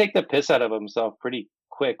he can take the piss out of himself pretty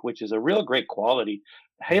quick, which is a real great quality.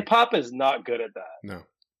 Hip hop is not good at that.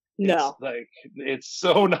 No. It's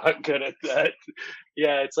so not good at that.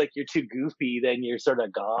 Yeah, it's like you're too goofy, then you're sort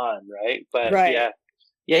of gone, right? But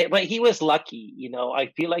yeah, but he was lucky, I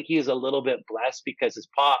feel like he was a little bit blessed because his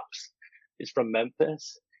pops is from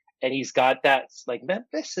Memphis, and he's got that, like,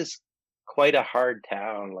 Memphis is quite a hard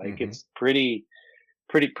town. Like, it's pretty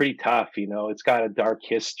tough, you know. It's got a dark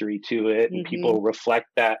history to it, and people reflect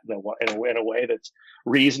that in a way that's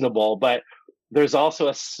reasonable. But there's also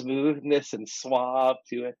a smoothness and suave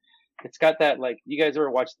to it. It's got that, like, you guys ever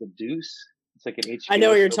watch The Deuce? It's like an HBO. I know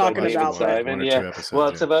what you're talking about. Simon. Yeah. Well,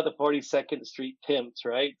 it's about the 42nd Street pimps,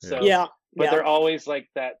 right? So, but they're always like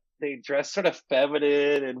that. They dress sort of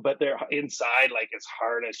feminine, but they're inside like as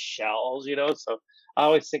hard as shells, you know. So I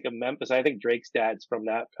always think of Memphis. I think Drake's dad's from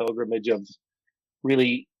that pilgrimage of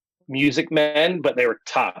really music men, but they were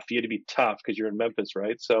tough. You had to be tough because you're in Memphis,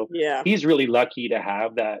 right? So he's really lucky to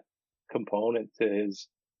have that component to his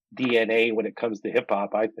DNA when it comes to hip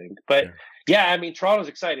hop, I think. But I mean, Toronto's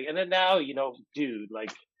exciting. And then now, you know, dude,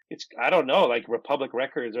 like, it's, I don't know, like Republic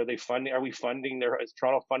Records, are we funding is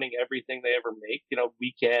Toronto funding everything they ever make? You know,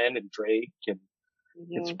 Weeknd and Drake, and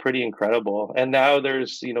it's pretty incredible. And now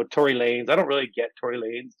there's, you know, Tory Lanez. I don't really get Tory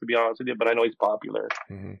Lanez, to be honest with you, but I know he's popular.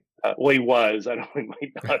 Well, he was. I don't think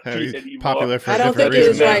he might not be anymore. Popular for I don't think he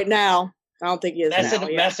is right now. I don't think he is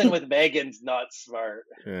messing with Megan's not smart.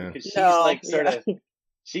 Because she's like sort of,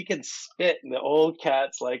 she can spit, and the old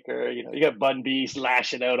cats like her. You know, you got Bun B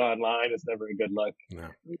lashing out online. It's never a good look.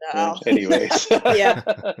 No. Anyways. Yeah.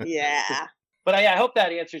 But I hope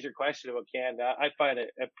that answers your question about Canada. I find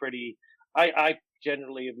it a pretty. I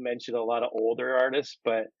generally have mentioned a lot of older artists,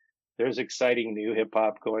 but there's exciting new hip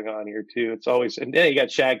hop going on here too. It's always, and then you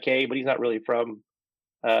got Shag K, but he's not really from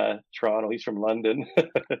Toronto. He's from London.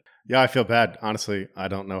 I feel bad. Honestly, I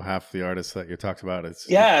don't know half the artists that you talked about.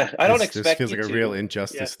 I don't expect. This feels like a real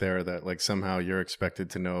injustice there, that like somehow you're expected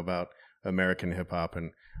to know about American hip hop,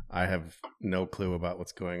 and I have no clue about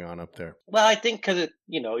what's going on up there. Well, I think because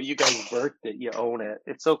you know, you guys birthed it, you own it.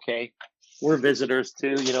 It's okay. We're visitors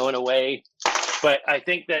too, you know, in a way. But I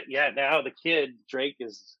think that now the kid Drake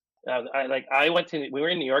is. We were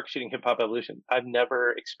in New York shooting Hip Hop Evolution. I've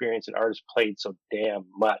never experienced an artist played so damn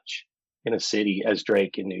much in a city as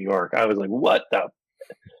Drake in New York. I was like, what the?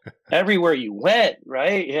 Everywhere you went,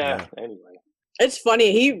 right? Yeah. Anyway, it's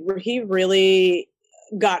funny. He really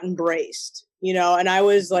got embraced, you know. And I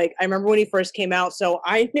was like, I remember when he first came out. So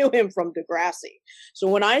I knew him from Degrassi. So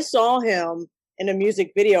when I saw him in a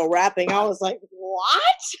music video rapping, I was like,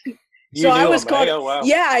 what? So I was called. Oh, wow.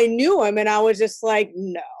 Yeah, I knew him, and I was just like,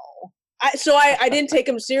 no. So I didn't take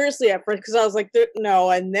him seriously at first because I was like,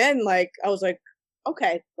 no. And then like I was like,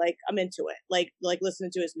 okay, like I'm into it. Like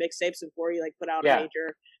listening to his mixtapes before he like put out a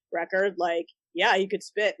major record. Like, yeah, he could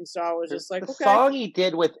spit. And so I was just like, the okay. song he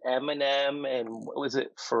did with Eminem, and was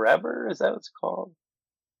it Forever? Is that what it's called?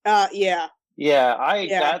 Yeah.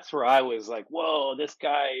 That's where I was like, whoa, this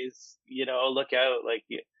guy is, you know, look out, like.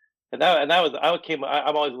 And that was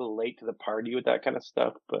I'm always a little late to the party with that kind of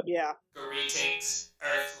stuff, but Greetings,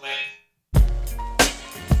 Earthling.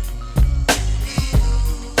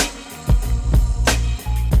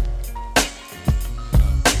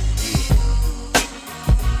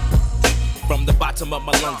 From the bottom of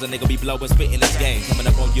my lungs, a nigga be blowing, spitting this game. Coming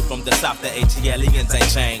up on you from the south, the ATLiens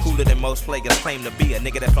ain't changed. Cooler than most players claim to be. A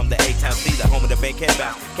nigga that from the A-Town C, the home of the Bankhead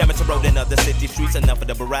bound. Coming to road in other city streets, enough of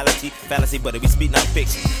the morality, fallacy, but if we speak non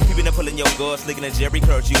fiction. People that pulling your guards, licking the Jerry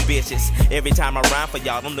curls, you bitches. Every time I rhyme for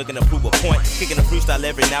y'all, I'm looking to prove a point. Kicking a freestyle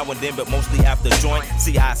every now and then, but mostly after joint.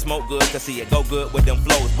 See how I smoke good, cause see it go good with them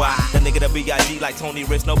flows. Why? The nigga that B.I.G. like Tony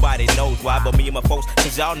Rich, nobody knows why. But me and my folks,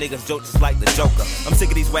 cause y'all niggas joke just like the Joker. I'm sick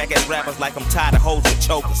of these whack ass rappers like I'm tired of hoes with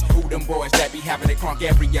chokers. Who them boys that be having it crunk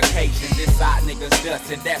every occasion? This side niggas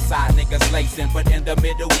dustin', that side niggas lacing. But in the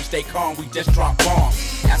middle we stay calm, we just drop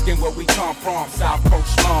bombs. Asking where we come from, South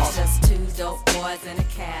Coast slums. Just two dope boys in a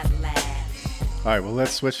Cadillac. All right, well,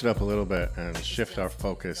 let's switch it up a little bit and shift our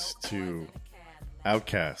focus to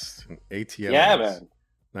Outkast and ATLiens. Yeah, man.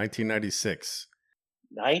 1996.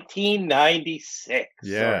 1996.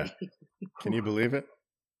 Yeah. Can you believe it?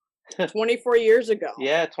 24 years ago.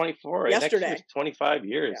 Yeah, 24. Yesterday. Next year's 25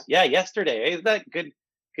 years. Yeah, yesterday. Isn't that good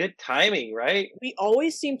timing, right? We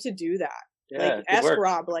always seem to do that. Yeah, like, ask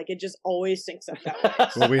Rob. Like, it just always syncs up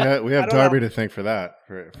that way. Well, we have Darby to thank for that.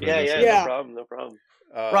 For yeah. No problem.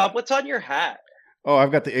 Rob, what's on your hat? Oh,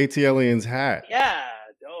 I've got the ATLiens hat. Yeah,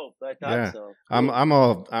 dope. I thought so. Cool. I'm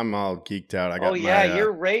all geeked out. I got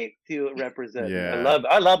you're right to represent. Yeah.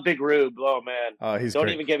 I love Big Rube. Oh man. He's Don't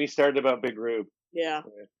great. Even get me started about Big Rube. Yeah.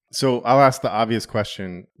 So I'll ask the obvious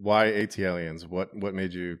question: why ATLiens? What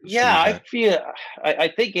made you? Yeah, I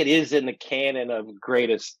think it is in the canon of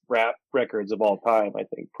greatest rap records of all time. I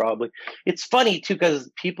think probably it's funny too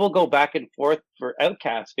because people go back and forth for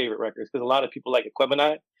Outkast favorite records because a lot of people like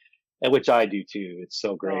Equimini, and which I do too. It's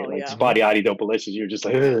so great. Oh, like yeah. Spotty Adi Dopalicious, you're just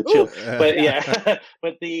like, chill. But yeah.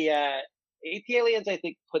 but the ATLiens, I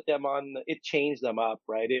think, put them on. It changed them up,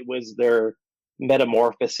 right? It was their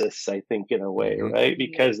metamorphosis, I think, in a way, right?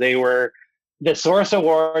 Because they were the Source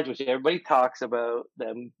Awards, which everybody talks about,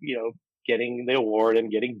 them, getting the award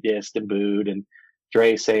and getting dissed and booed, and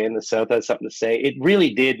Dre saying the South has something to say. It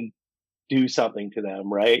really did do something to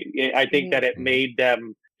them, right? I think that it made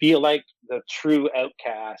them feel like the true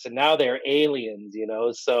outcasts, and now they're aliens,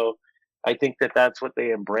 So I think that that's what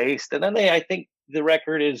they embraced, and then I think the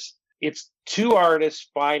record it's two artists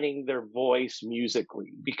finding their voice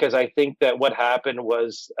musically, because I think that what happened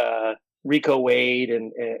was Rico Wade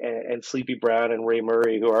and Sleepy Brown and Ray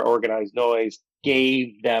Murray, who are Organized Noise,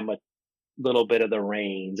 gave them a little bit of the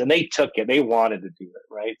reins, and they took it. They wanted to do it,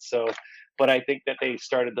 right? So, but I think that they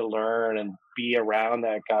started to learn and be around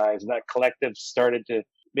that guys, and that collective started to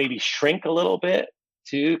maybe shrink a little bit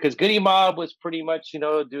too, because Goody Mob was pretty much,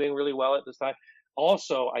 doing really well at this time.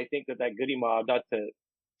 Also, I think that Goody Mob, not to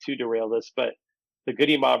derail this, but the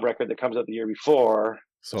Goody Mob record that comes out the year before,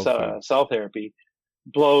 Cell Therapy,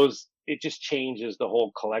 blows. It just changes the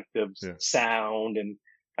whole collective's sound, and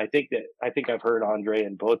I think I've heard Andre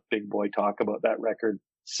and both Big Boy talk about that record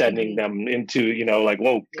sending them into, like,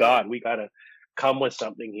 whoa, God, we got to come with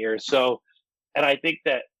something here. So, and I think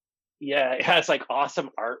that, it has like awesome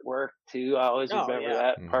artwork too. I always remember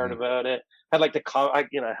that part about it. I like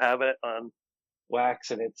I have it on wax,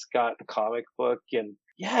 and it's got the comic book, and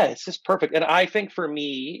it's just perfect. And I think for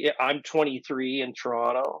me, I'm 23 in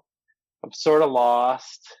Toronto. I'm sort of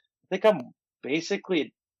lost. I think I'm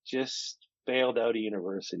basically just failed out of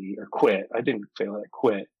university, or quit. I didn't fail, I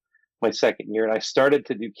quit my second year, and I started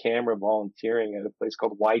to do camera volunteering at a place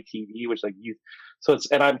called YTV, which like youth. So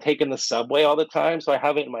and I'm taking the subway all the time, so I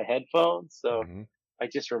have it in my headphones. So I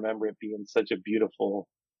just remember it being such a beautiful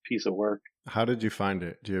piece of work. How did you find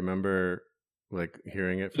it? Do you remember like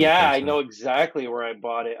hearing it? I know exactly where I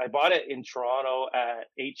bought it. I bought it in Toronto at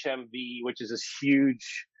HMV, which is this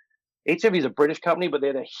huge. HMV is a British company, but they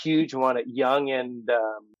had a huge one at Yonge and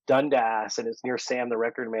Dundas, and it's near Sam the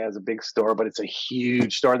Record Man. It's a big store, but it's a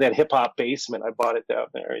huge store. They had Hip Hop Basement. I bought it down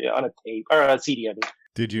there, on a tape or a CD. I mean.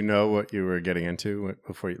 Did you know what you were getting into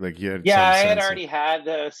before you had? Yeah, I had already had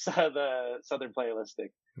the Southern Playlistic.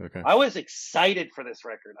 Okay, I was excited for this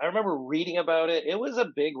record. I remember reading about it. It was a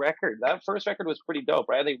big record. That first record was pretty dope,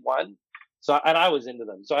 right? They won. So, and I was into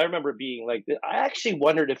them. So I remember being like, I actually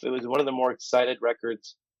wondered if it was one of the more excited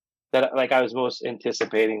records that like I was most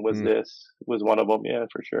anticipating was was one of them. Yeah,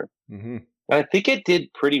 for sure. I think it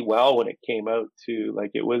did pretty well when it came out too.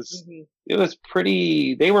 Like it was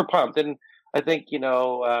pretty, they were pumped. And I think,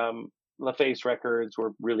 LaFace Records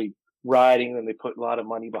were really riding them. They put a lot of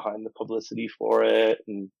money behind the publicity for it.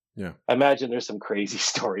 And I imagine there's some crazy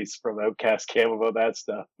stories from Outkast Cam about that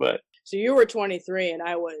stuff. But so you were 23 and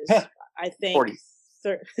I was, I think 40.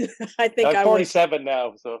 I think I'm 47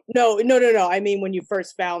 now. So no. I mean, when you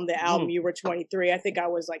first found the album, you were 23. I think I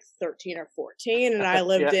was like 13 or 14, and I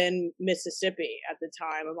lived in Mississippi at the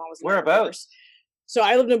time. My mom was whereabouts? So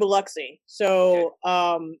I lived in Biloxi. So,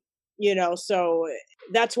 so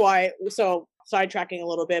that's why. So sidetracking a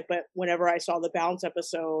little bit, but whenever I saw the Bounce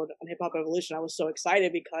episode on Hip Hop Evolution, I was so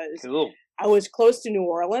excited because I was close to New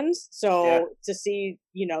Orleans. So to see,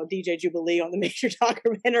 DJ Jubilee on the Major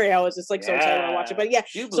documentary, I was just like so excited to watch it. But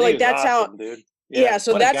Jubilee, so like that's awesome, how, dude.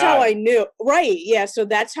 So that's how I knew, right? Yeah, so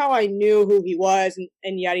that's how I knew who he was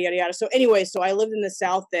and yada yada yada. So anyway, so I lived in the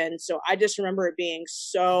South then, so I just remember it being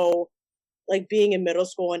so, like being in middle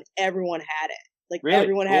school and everyone had it, like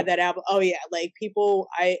everyone had that album. Oh yeah, like people,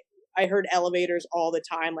 I heard Elevators all the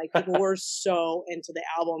time. Like people were so into the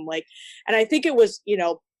album. Like, and I think it was,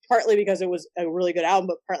 partly because it was a really good album,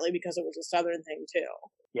 but partly because it was a Southern thing too.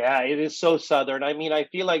 Yeah, it is so Southern. I mean, I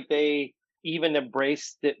feel like they even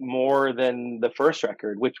embraced it more than the first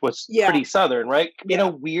record, which was pretty Southern, right? In a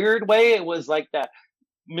weird way, it was like that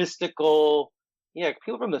mystical. Yeah,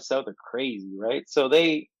 people from the South are crazy, right? So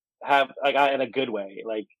they have, like, in a good way,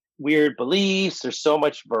 like, weird beliefs. There's so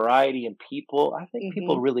much variety in people. I think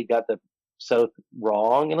people really got the South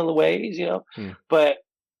wrong in other ways, but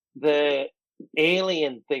the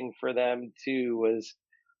alien thing for them too was,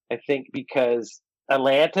 I think, because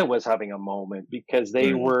Atlanta was having a moment because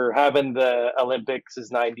they were having the Olympics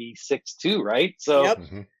is 96 too, right? So,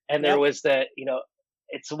 and there was that,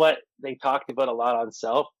 it's what they talked about a lot on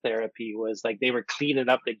Self Therapy was like they were cleaning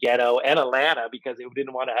up the ghetto and Atlanta because they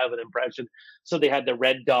didn't want to have an impression. So they had the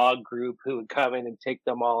Red Dog group who would come in and take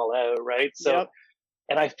them all out, right? So,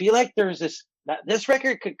 and I feel like there's this this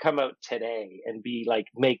record could come out today and be like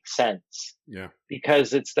make sense. Yeah.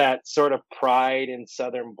 Because it's that sort of pride in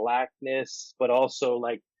Southern blackness, but also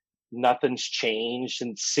like nothing's changed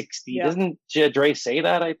since 60. Yeah. Doesn't Dre say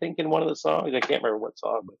that, I think, in one of the songs? I can't remember what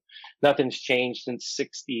song, but nothing's changed since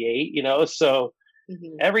 68, you know? So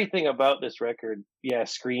everything about this record,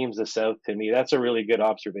 screams the South to me. That's a really good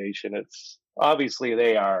observation. It's obviously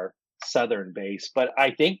they are Southern based, but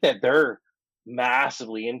I think that they're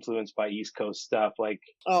massively influenced by East Coast stuff, like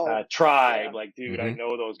Tribe. Like, dude, I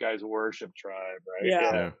know those guys worship Tribe,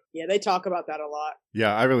 right? Yeah, they talk about that a lot.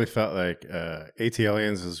 Yeah, I really felt like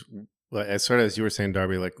ATLiens is, as sort of as you were saying,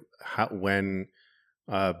 Darby, like when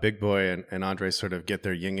Big Boy and Andre sort of get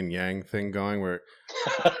their yin and yang thing going, where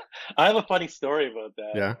I have a funny story about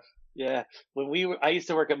that. Yeah. When I used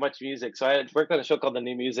to work at Much Music, so I had worked on a show called The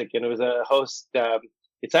New Music, and it was a host.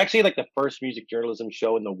 It's actually like the first music journalism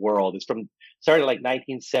show in the world. It's started like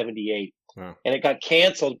 1978, and it got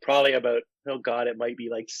canceled probably about, it might be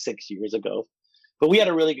like 6 years ago. But we had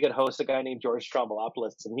a really good host, a guy named George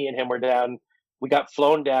Strombolopoulos, and me and him were down. We got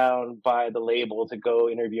flown down by the label to go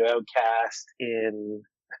interview Outkast in,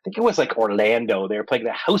 I think it was like Orlando. They were playing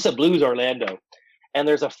the House of Blues Orlando, and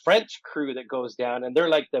there's a French crew that goes down, and they're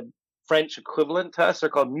like the French equivalent to us. They're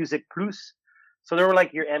called Musique Plus. So they were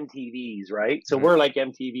like your MTVs, right? So we're like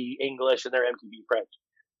MTV English and they're MTV French.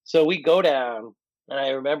 So we go down, and I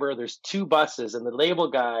remember there's 2 buses, and the label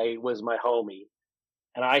guy was my homie.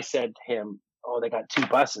 And I said to him, they got 2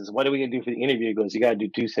 buses. What are we going to do for the interview? He goes, you got to do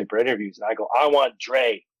 2 separate interviews. And I go, I want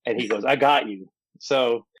Dre. And he goes, I got you.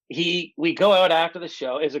 So we go out after the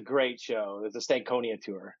show. It's a great show. It's a Stankonia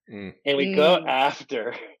tour. And we go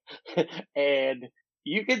after, and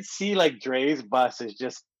you can see like Dre's bus is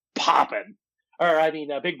just popping. Or, I mean,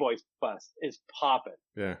 Big Boy's bus is popping.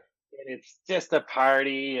 Yeah. And it's just a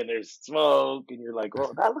party, and there's smoke, and you're like,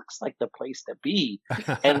 oh, that looks like the place to be.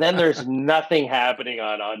 And then there's nothing happening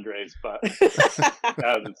on Andre's bus.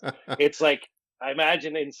 It's like, I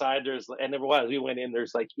imagine inside and there was, we went in,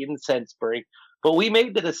 there's like incense burning. But we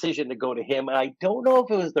made the decision to go to him, and I don't know if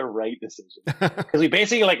it was the right decision. Because we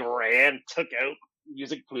basically like took out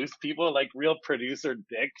Music Plus people, like real producer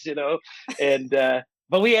dicks, and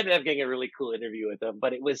but we ended up getting a really cool interview with them.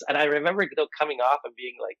 But and I remember coming off and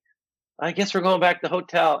being like, I guess we're going back to the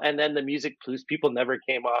hotel. And then the Music Plus people never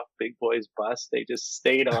came off Big Boy's bus. They just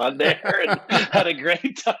stayed on there and had a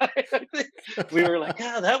great time. We were like,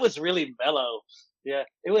 that was really mellow. Yeah.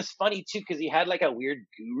 It was funny too, because he had like a weird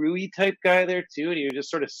guru-y type guy there too. And he was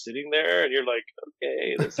just sort of sitting there, and you're like,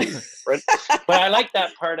 okay, this is different. But I like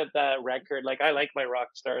that part of that record. Like, I like my rock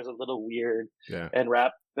stars a little weird and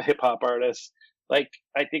rap hip hop artists. Like,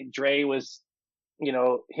 I think Dre was,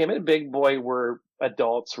 him and Big Boy were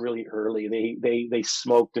adults really early. They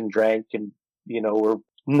smoked and drank and, were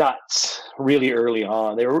nuts really early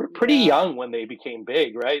on. They were pretty young when they became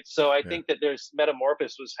big, right? So I think that there's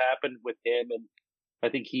metamorphosis was happened with him, and I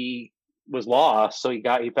think he was lost. So he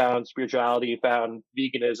found spirituality, he found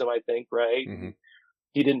veganism, I think, right?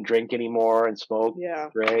 He didn't drink anymore and smoke,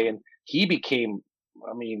 Dre, and he became,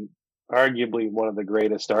 I mean, arguably one of the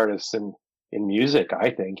greatest artists in music, I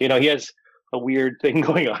think. He has a weird thing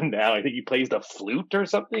going on now. I think he plays the flute or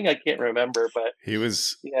something. I can't remember, but he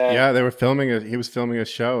was they were filming he was filming a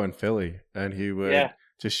show in Philly, and he would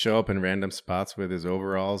just show up in random spots with his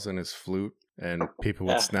overalls and his flute, and people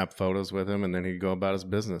would snap photos with him, and then he'd go about his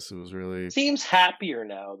business. It was really seems happier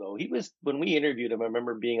now though. He was, when we interviewed him, I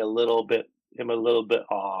remember being a little bit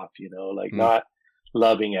off, like not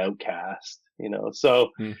loving Outkast, so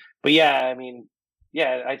but I mean,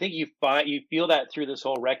 I think you feel that through this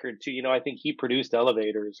whole record too. I think he produced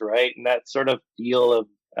Elevators, right? And that sort of feel of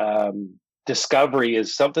discovery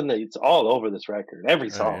is something that it's all over this record. Every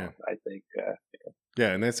song, I think.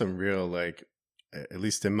 And there's some real, like, at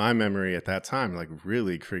least in my memory at that time, like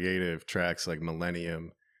really creative tracks like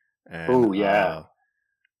Millennium. And,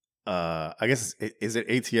 I guess, is it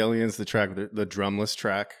ATLiens, the track, the drumless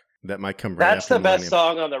track that might come right That's after the Millennium? Best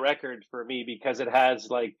song on the record for me, because it has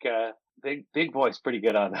like... Big Boy's pretty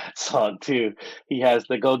good on that song too. He has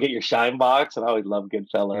the Go Get Your Shine Box, and I always love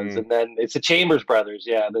Goodfellas. And then it's the Chambers Brothers.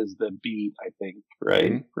 Yeah, there's the beat, I think,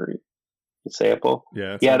 right? For the sample.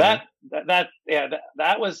 That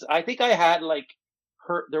was, I think I had like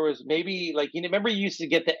there was maybe like, remember you used to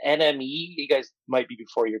get the NME? You guys might be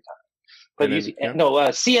before your time. But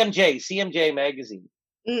CMJ magazine.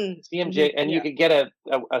 CMJ, and you could get a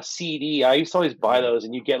CD. I used to always buy those,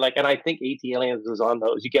 and you get like, and I think ATLiens was on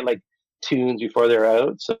those. You get like tunes before they're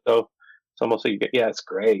out, so it's almost like you get, it's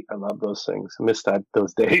great. I love those things. I missed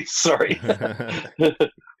those days. Sorry.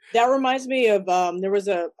 That reminds me of there was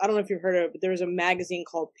I don't know if you've heard of it, but there was a magazine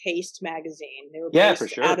called Paste Magazine. They were based for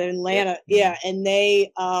sure. out in Atlanta. Yeah, and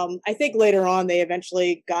they I think later on they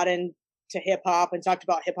eventually got into hip hop and talked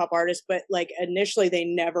about hip hop artists, but like initially they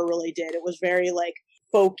never really did. It was very like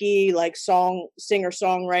folky, like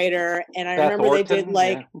singer-songwriter, and I remember Orton, they did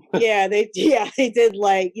like they did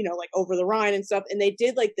like, you know, like Over the Rhine and stuff, and they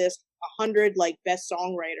did like this 100 like best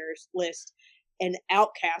songwriters list, and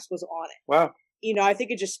Outkast was on it. Wow. You know, I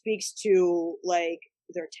think it just speaks to like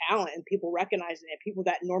their talent and people recognizing it. People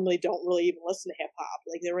that normally don't really even listen to hip hop,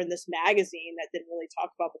 like they were in this magazine that didn't really talk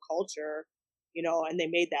about the culture, you know, and they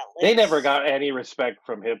made that list. They never got any respect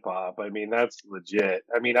from hip hop. I mean, that's legit.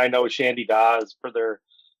 I mean, I know Shandy Dawes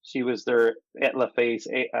she was their at LaFace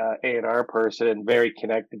A&R person and very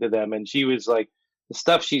connected to them. And she was like, the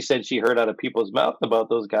stuff she said she heard out of people's mouth about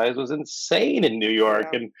those guys was insane in New York.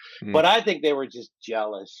 Yeah. And but I think they were just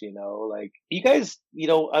jealous, you know, like you guys, you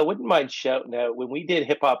know, I wouldn't mind shouting out when we did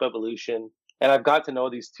Hip Hop Evolution, and I've got to know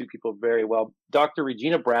these two people very well, Dr.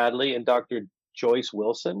 Regina Bradley and Dr. Joyce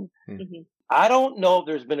Wilson. Mm-hmm. I don't know if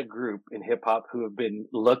there's been a group in hip hop who have been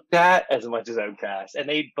looked at as much as Outkast, and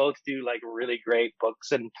they both do like really great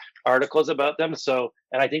books and articles about them. So,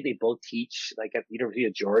 and I think they both teach like at the University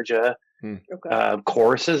of Georgia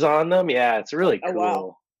courses on them. Yeah, it's really cool. Oh,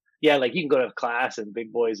 wow. Yeah, like you can go to class and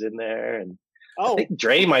Big Boy's in there, and I think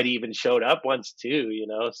Dre might even showed up once too. You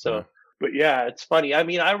know, so. But yeah, it's funny. I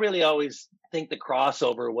mean, I really always think the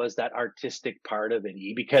crossover was that artistic part of it,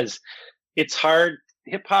 because it's hard.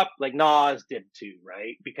 Hip hop, like Nas did too,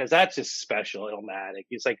 right? Because that's just special, Illmatic.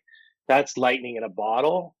 It's like that's lightning in a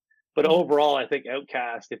bottle. But overall, I think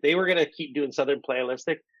Outkast, if they were gonna keep doing Southern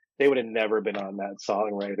Playalistic, they would have never been on that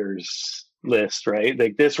songwriters list, right?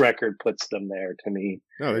 Like this record puts them there to me.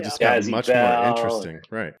 No, they just got much more interesting,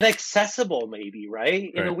 right? And accessible, maybe,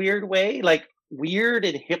 right? In a weird way, like weird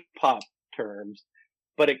in hip hop terms,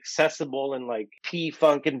 but accessible in like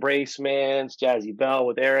P-Funk Embracements, Jazzy Belle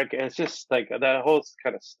with Erica. It's just like that whole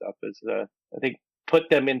kind of stuff is, I think, put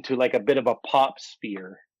them into like a bit of a pop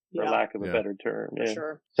sphere, for lack of a better term. Yeah.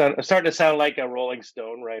 Sure. So I'm starting to sound like a Rolling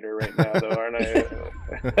Stone writer right now, though, aren't I?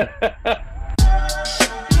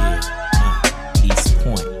 East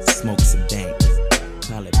Point, smoke some dank.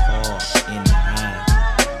 Call it Paul in the eye.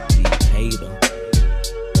 Decatur.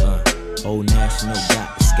 Old National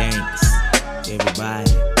got the skanks.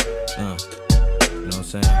 Everybody, you know what I'm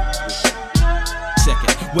saying? Check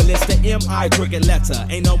it. Well, it's the M.I. cricket letter.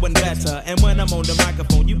 Ain't no one better. And when I'm on the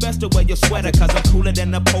microphone, you best to wear your sweater, cause I'm cooler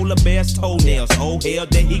than the polar bear's toenails. Oh, hell,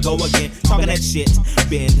 there he go again. Talking that shit.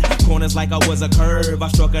 Bend corners like I was a curve. I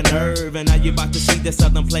struck a nerve. And now you about to see the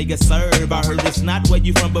Southern player serve. I heard it's not where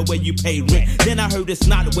you from, but where you pay rent. Then I heard it's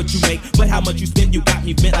not what you make, but how much you spend. You got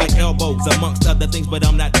me bent like elbows, amongst other things, but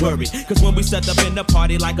I'm not worried. Cause when we set up in the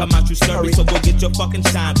party like I'm out, you scurry. So go get your fucking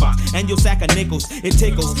shine box and your sack of nickels. It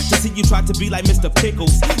tickles to see you try to be like Mr.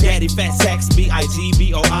 Pickles. Daddy Fat Sacks,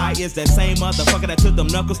 B-I-G-B-O-I is that same motherfucker that took them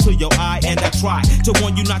knuckles to your eye. And I try to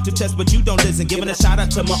warn you not to test, but you don't listen. Giving a shout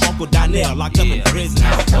out to my Uncle Donnell, locked up in prison.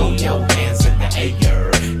 Now throw your hands in the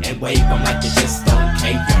air and wave them like you just don't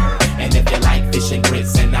care. And if you like fish and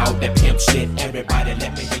grits and all that pimp shit, everybody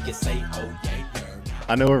let me hear you say, oh yeah.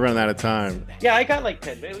 I know we're running out of time. Yeah, I got like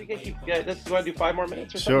 10 minutes. We can keep. You want to do 5 more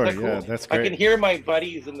minutes or something? Sure, yeah, that's great. I can hear my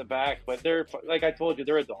buddies in the back, but they're, like I told you,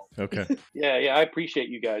 they're adults. Okay. Yeah, I appreciate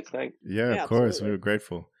you guys. Thanks. Yeah, of course. Absolutely. We were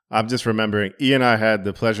grateful. I'm just remembering, E and I had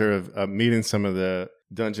the pleasure of meeting some of the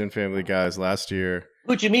Dungeon Family guys last year.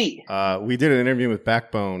 Who'd you meet? We did an interview with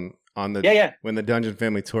Backbone on the when the Dungeon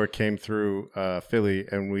Family tour came through Philly,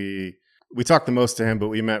 and we talked the most to him, but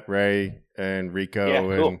we met Ray and Rico. Yeah,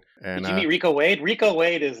 cool. And did you meet Rico Wade? Rico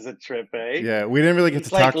Wade is a trip, eh? Yeah, we didn't really get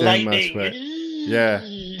to talk to him much, but yeah.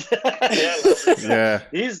 He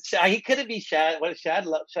couldn't be Shad. What Shad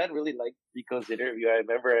really liked Rico's interview. I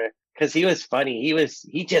remember because he was funny.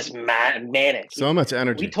 He just manic. So much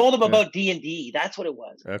energy. We told him about D&D. That's what it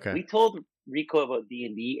was. Okay. We told Rico about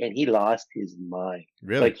D&D, and he lost his mind.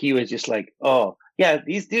 Really? Like he was just like, oh yeah,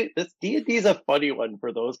 this D&D is a funny one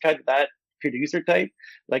for those kind of that producer type.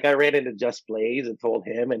 Like I ran into Just Blaze and told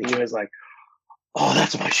him, and he was like, oh,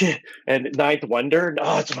 that's my shit. And Ninth Wonder,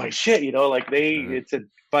 oh, it's my shit. You know, like it's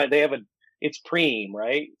Preem,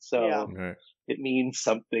 right? So it means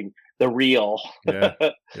something. The real. Yeah.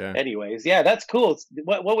 Yeah. Anyways, yeah, that's cool.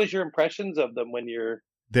 What was your impressions of them when you're?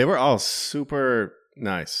 They were all super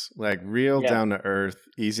nice, like real down to earth,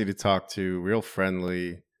 easy to talk to, real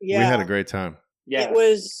friendly. Yeah. We had a great time. Yeah. It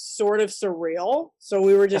was sort of surreal. So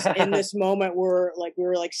we were just in this moment where we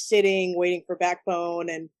were sitting, waiting for Backbone,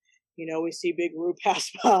 and we see Big Roo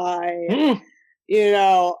pass by. And,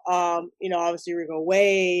 Obviously Rico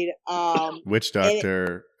Wade, Witch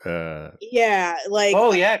Doctor. Yeah, like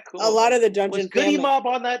cool. A lot of the Dungeon was Goody family. Mob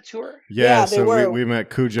on that tour? Yeah, they so were. we met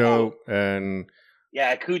Cujo and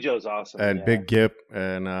Cujo's awesome. And Big Gip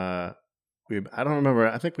and I don't remember.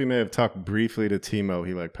 I think we may have talked briefly to Timo.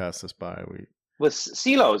 He passed us by. Was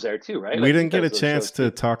CeeLo's there too, right? We didn't get a chance to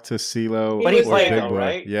talk to CeeLo. But he was or Big there, Boy.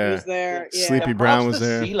 right? Yeah, he was there. Yeah. Sleepy Brown was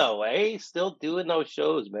there. CeeLo, still doing those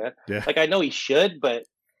shows, man. Yeah. I know he should, but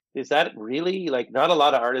is that really not a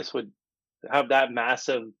lot of artists would have that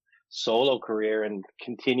massive solo career and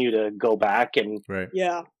continue to go back and right.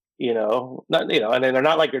 Yeah. And then they're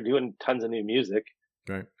not like they're doing tons of new music.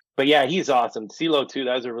 Right. But yeah, he's awesome. CeeLo too.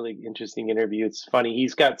 That was a really interesting interview. It's funny.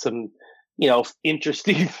 He's got some,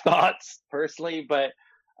 interesting thoughts personally, but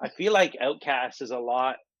I feel like Outkast is a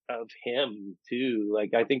lot of him too.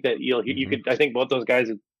 Like I think that you could. I think both those guys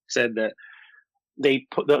have said that they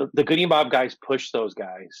put the Goody Mob guys pushed those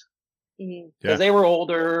guys because they were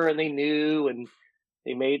older and they knew and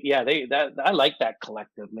they made. Yeah, I like that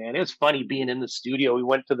collective, man. It was funny being in the studio. We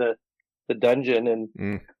went to the dungeon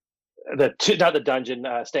and. Not the dungeon,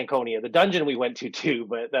 Stankonia. The dungeon we went to too,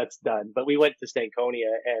 but that's done. But we went to Stankonia,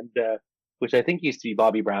 and which I think used to be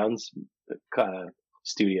Bobby Brown's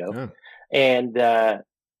studio, and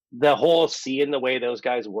the whole seeing the way those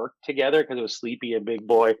guys worked together because it was Sleepy and Big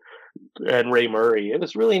Boy and Ray Murray. It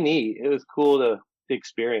was really neat. It was cool to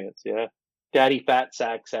experience. Yeah, Daddy Fat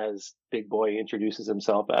Sax as Big Boy introduces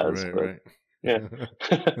himself as. Right. Yeah.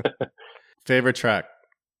 Favorite track.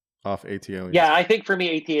 Off ATLiens. Yeah, I think for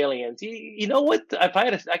me, ATLiens. You know what? If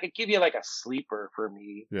I could give you like a sleeper for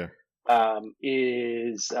me. Yeah.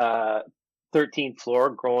 Is 13th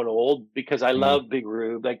Floor, Growing Old, because I love Big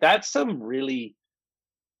Rube. Like that's Andre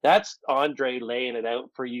laying it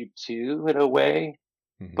out for you too in a way.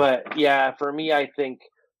 Mm-hmm. But yeah, for me, I think.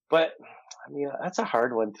 But I mean, that's a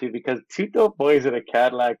hard one too because Two Dope Boys in a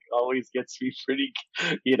Cadillac always gets me pretty,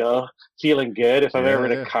 feeling good if I'm ever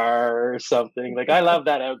in a car or something. Like I love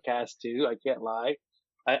that Outkast too. I can't lie.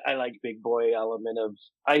 I like Big Boy element of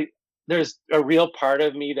there's a real part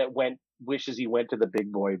of me that wishes he went to the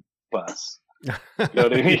Big Boy bus. You know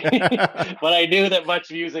what I mean? But I knew that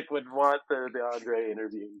Much Music would want the Andre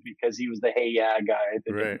interview because he was the Hey Yeah guy at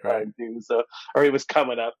the time too. So, or he was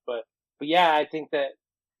coming up, but yeah, I think that.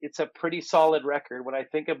 It's a pretty solid record when I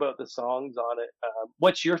think about the songs on it.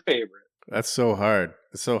 What's your favorite? That's so hard.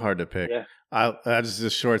 It's so hard to pick. Yeah. Just a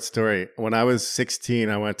short story. When I was 16,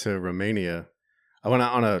 I went to Romania. I went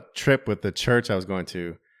out on a trip with the church I was going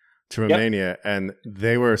to Romania, and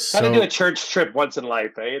they were so. Got to do a church trip once in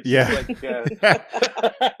life, eh? It's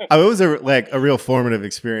it was a real formative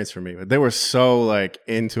experience for me. But they were so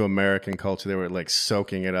into American culture. They were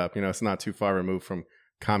soaking it up. It's not too far removed from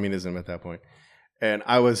communism at that point. And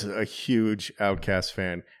I was a huge Outkast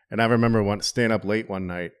fan. And I remember staying up late one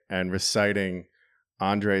night and reciting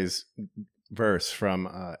Andre's verse from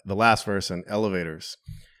the last verse in Elevators.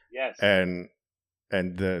 Yes. And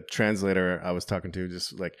the translator I was talking to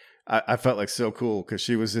just I felt so cool because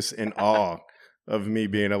she was just in awe of me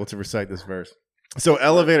being able to recite this verse. So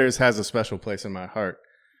Elevators has a special place in my heart.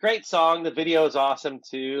 Great song. The video is awesome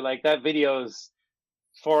too. That video's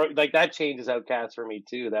that changes Outkast for me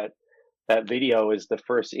too. That video is the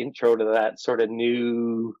first intro to that sort of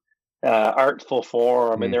new artful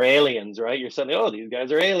form, and they're aliens, right? You're suddenly, these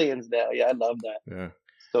guys are aliens now. Yeah, I love that. Yeah,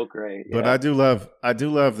 so great. But I do love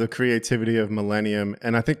the creativity of Millennium,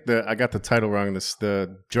 and I think I got the title wrong.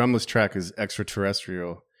 The drumless track is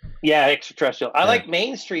Extraterrestrial. Yeah, Extraterrestrial. I like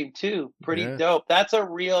Mainstream too. Pretty dope. That's a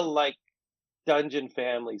real Dungeon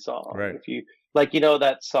family song. Right. If you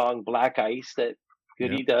that song Black Ice that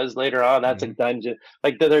Goody does later on. That's a dungeon.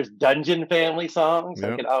 There's Dungeon family songs.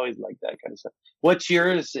 I could always like that kind of stuff. What's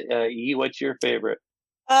yours, E? What's your favorite?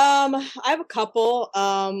 I have a couple.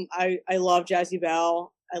 I love Jazzy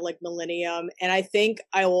Belle. I like Millennium, and I think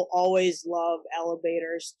I will always love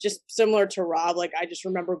Elevators. Just similar to Rob. I just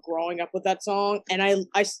remember growing up with that song, and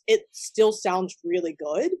it still sounds really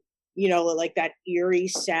good. That eerie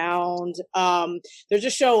sound. There's a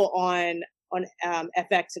show on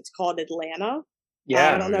FX. It's called Atlanta.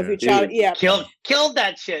 Yeah, I don't know if you tried. Yeah, killed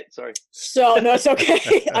that shit. Sorry. So no, it's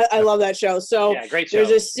okay. I love that show. So yeah, great show.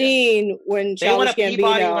 There's a scene when they won a Gambino.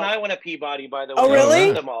 Peabody when I won a Peabody. By the way. Oh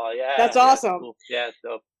really? Them all. Yeah, that's awesome. Cool. Yeah,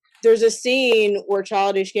 so there's a scene where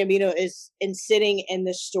Childish Gambino is sitting in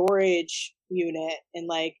the storage unit and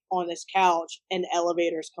on this couch, and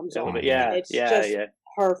Elevators comes on. Yeah, it's just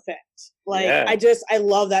perfect. I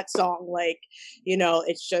love that song.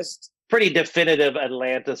 It's just. Pretty definitive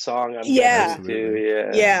Atlanta song. I'm too.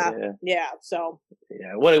 Yeah. So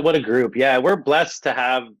what a group. Yeah, we're blessed to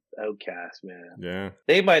have Outkast, man. Yeah.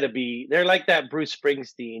 They might have they're like that Bruce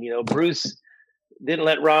Springsteen, Bruce didn't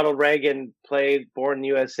let Ronald Reagan play Born in the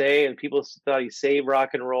USA and people thought he saved rock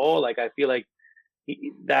and roll. Like, I feel like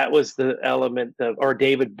that was the element of, or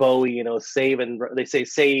David Bowie, saving, they say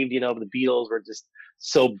saved, the Beatles were just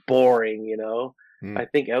so boring, I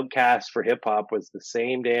think Outkast for hip hop was the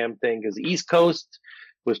same damn thing because the East Coast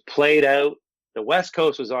was played out. The West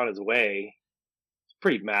Coast was on its way. It's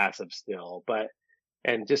pretty massive still,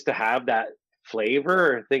 and just to have that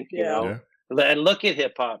flavor, I think, and look at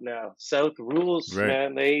hip hop now. South rules,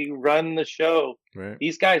 man. They run the show. Right.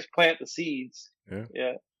 These guys plant the seeds.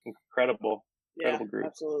 Yeah. Incredible. Incredible group.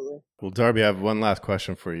 Absolutely. Well, Darby, I have one last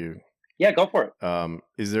question for you. Yeah, go for it.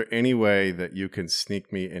 Is there any way that you can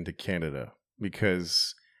sneak me into Canada?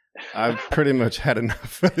 Because I've pretty much had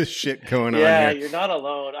enough of this shit going on here. Yeah, you're not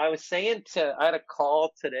alone. I was saying I had a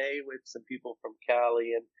call today with some people from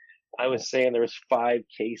Cali, and I was saying there was 5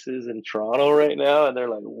 cases in Toronto right now, and they're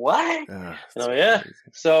like, what? Yeah. Crazy.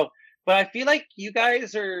 So, but I feel like you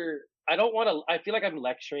guys are, I feel like I'm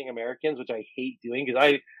lecturing Americans, which I hate doing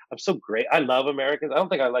because I'm so great. I love Americans. I don't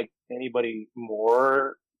think I like anybody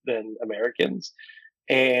more than Americans.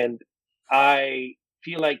 And I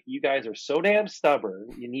feel like you guys are so damn stubborn.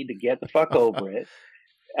 You need to get the fuck over it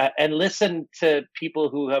and listen to people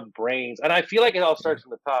who have brains. And I feel like it all starts from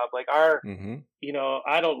the top. Like I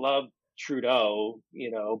don't love Trudeau,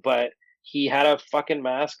 but he had a fucking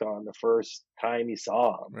mask on the first time you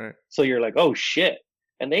saw him. Right. So you're like, oh shit.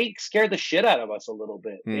 And they scared the shit out of us a little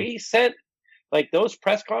bit. They sent, like, those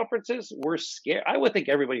press conferences were scared. I would think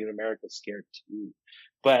everybody in America is scared too.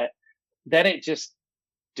 But then it just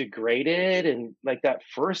degraded, and like that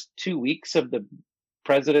first 2 weeks of the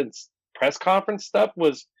president's press conference stuff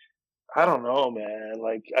was, I don't know, man.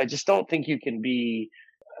 Like, I just don't think you can be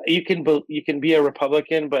a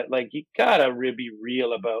Republican, but like you gotta be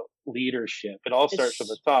real about leadership. It all starts from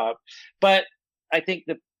the top. But I think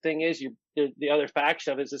the thing is, the other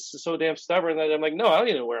faction of it is so damn stubborn that I'm like, no, I don't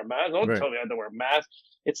need to wear a mask. Don't tell me I have to wear a mask.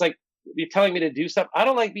 It's like, you're telling me to do stuff. I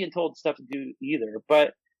don't like being told stuff to do either.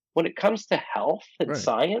 But when it comes to health and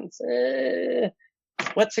science,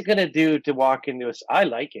 what's it going to do to walk into us? I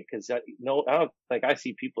like it because I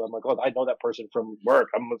see people. I'm like, oh, I know that person from work.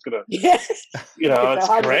 I'm just going to,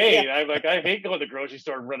 it's great. I'm like, I hate going to the grocery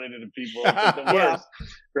store and running into people. It's the worst.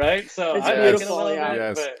 Right. So it's I beautiful. Like it a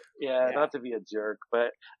little bit, but not to be a jerk.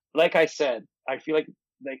 But like I said, I feel like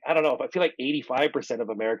I don't know, if I feel like 85% of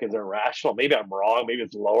Americans are rational. Maybe I'm wrong. Maybe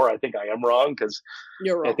it's lower. I think I am wrong because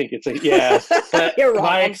you're wrong. I think it's you're wrong.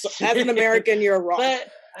 As an American, you're wrong.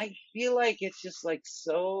 But I feel like it's just like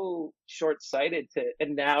so short-sighted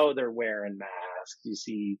and now they're wearing masks. You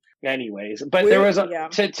see, anyways. But there was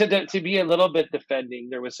to be a little bit defending.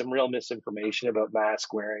 There was some real misinformation about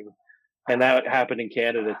mask wearing, and that happened in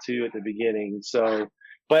Canada too at the beginning. So,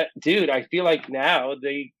 but dude, I feel like now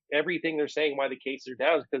everything they're saying why the cases are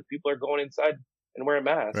down is because people are going inside and wearing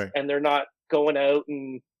masks, and they're not going out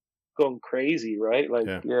and going crazy, right? Like,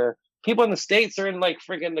 people in the States are in like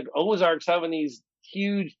friggin' the Ozarks having these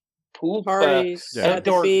huge pool parties,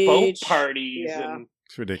 outdoor boat parties, and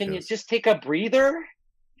it's ridiculous. Can you just take a breather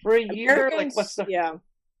for a year? Like, what's the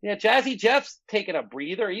Jazzy Jeff's taking a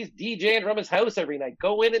breather. He's DJing from his house every night.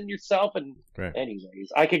 Go in and yourself. And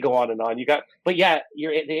anyways, I could go on and on.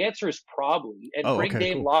 The answer is probably. And bring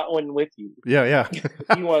Dave Lotwin with you. Yeah.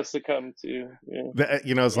 He wants to come too. Yeah.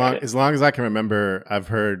 As long as I can remember, I've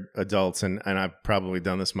heard adults, and I've probably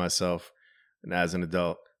done this myself as an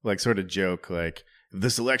adult, like sort of joke, like, if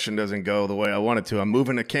this election doesn't go the way I want it to, I'm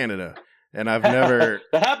moving to Canada. And I've never...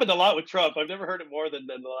 That happened a lot with Trump. I've never heard it more than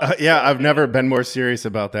the last... I've never been more serious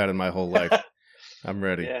about that in my whole life. I'm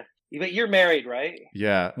ready. Yeah. But you're married, right?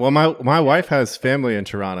 Yeah. Well, my wife has family in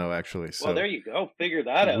Toronto, actually. So well, there you go. Figure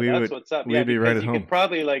that out. That's what's up. We'd be right at home. You could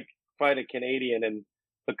probably like find a Canadian and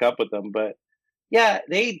hook up with them. But yeah,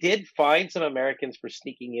 they did find some Americans for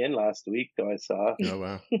sneaking in last week, though, I saw. Oh,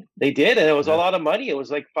 wow. They did, and it was a lot of money. It was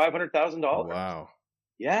like $500,000. Wow.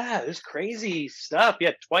 Yeah, there's crazy stuff.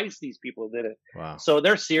 Yeah, twice these people did it. Wow. So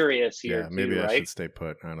they're serious here. Yeah, maybe too, I should stay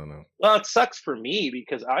put. I don't know. Well, it sucks for me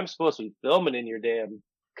because I'm supposed to be filming in your damn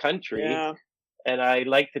country. Yeah. And I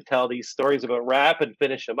like to tell these stories about rap and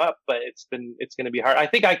finish them up, but it's going to be hard. I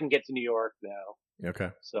think I can get to New York now. Okay.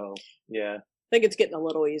 So, yeah. I think it's getting a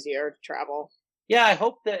little easier to travel. Yeah, I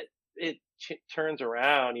hope that it turns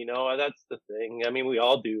around, that's the thing. I mean, we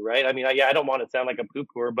all do, right? I mean, I don't want to sound like a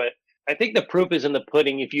poo-pooer, but I think the proof is in the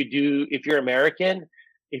pudding. If you're American,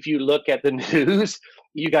 if you look at the news,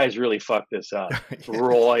 you guys really fuck this up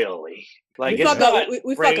royally. Like,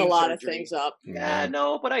 we fuck a lot of things up. Yeah,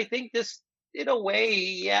 no, but I think this in a way,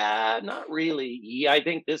 yeah, not really. Yeah, I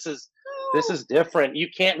think this is different. You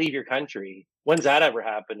can't leave your country. When's that ever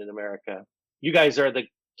happened in America? You guys are the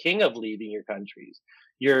king of leaving your countries.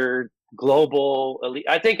 You're global elite.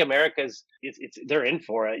 I think America's they're in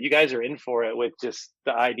for it. You guys are in for it with just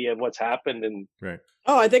the idea of what's happened. And right.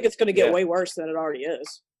 Oh, I think it's going to get way worse than it already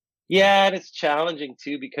is. Yeah, and it's challenging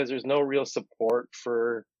too because there's no real support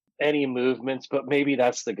for any movements. But maybe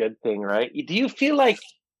that's the good thing, right? Do you feel like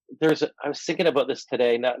I was thinking about this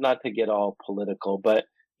today, not to get all political, but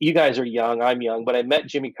you guys are young. I'm young, but I met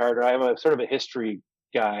Jimmy Carter. I'm a sort of a history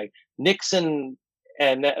guy. Nixon.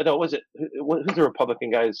 And who's the Republican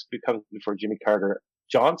guy who's become before Jimmy Carter?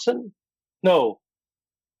 Johnson? No.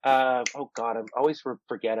 Oh God, I always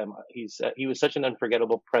forget him. He was such an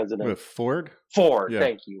unforgettable president. With Ford? Ford, yeah.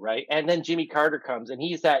 Thank you. Right, and then Jimmy Carter comes, and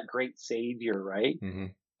he's that great savior, right? Mm-hmm.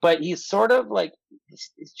 But he's sort of like,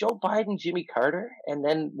 is Joe Biden Jimmy Carter? And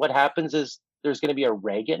then what happens is there's going to be a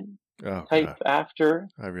Reagan type after.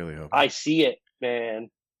 I really hope. I see it, man.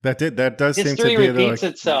 That does history seem to be repeats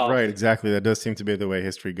itself. Right, exactly. That does seem to be the way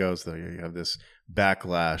history goes, though. You have this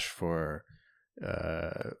backlash for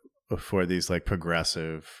these like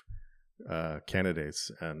progressive candidates,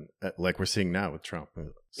 and like we're seeing now with Trump.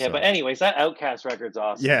 Yeah, but anyways, that Outkast record's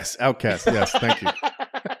awesome. Yes, Outkast. Yes, thank you.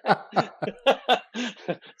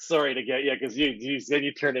 Sorry to get you because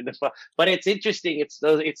you turned into fun. But it's interesting. It's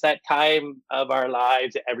that time of our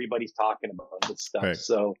lives that everybody's talking about this stuff. Right.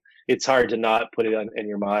 So it's hard to not put it in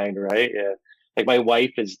your mind, right? Yeah. Like my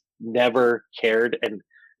wife has never cared, and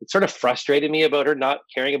it sort of frustrated me about her not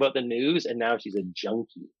caring about the news, and now she's a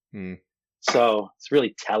junkie. Mm. So it's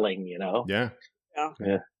really telling, you know? Yeah.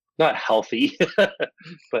 Not healthy,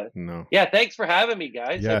 but no. Yeah, thanks for having me,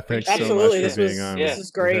 guys. Yeah, thanks absolutely. So much for being on. This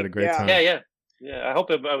is great. We had a great time. Yeah. I hope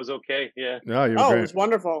I was okay. Yeah. No, you were great. It was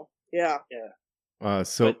wonderful. Yeah.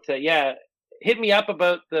 Hit me up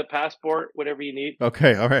about the passport, whatever you need.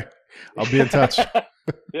 Okay, all right. I'll be in touch.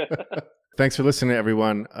 Yeah. Thanks for listening,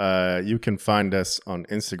 everyone. You can find us on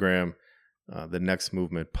Instagram, The Next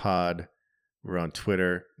Movement Pod. We're on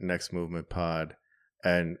Twitter, Next Movement Pod,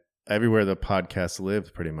 and everywhere the podcast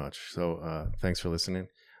lives, pretty much. So thanks for listening.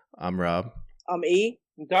 I'm Rob. I'm E.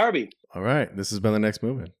 I'm Darby. All right. This has been The Next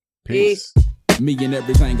Movement. Peace. Me and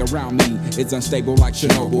everything around me is unstable like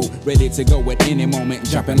Chernobyl. Ready to go at any moment,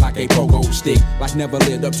 jumping like a pogo stick. Like never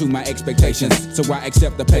lived up to my expectations, so I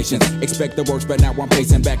accept the patience. Expect the worst, but now I'm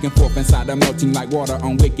pacing back and forth inside. I'm melting like water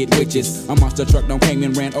on wicked witches. A monster truck done came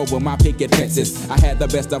and ran over my picket fences. I had the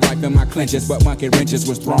best of life in my clenches, but monkey wrenches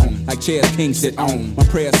was thrown like chairs kings sit on. My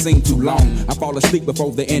prayers seem too long. I fall asleep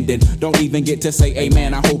before the ending. Don't even get to say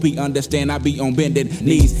amen. I hope he understand I be on bended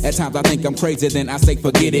knees. At times I think I'm crazy, then I say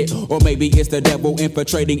forget it. Or maybe it's the devil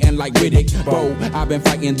infiltrating and like Riddick. Bo, I've been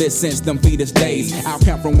fighting this since them fetus days. I'll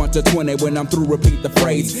count from 1 to 20 when I'm through, repeat the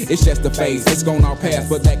phrase. It's just a phase, it's gone all past,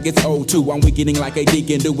 but that gets old too. I'm weakening like a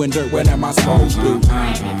deacon doing dirt. When am I supposed to?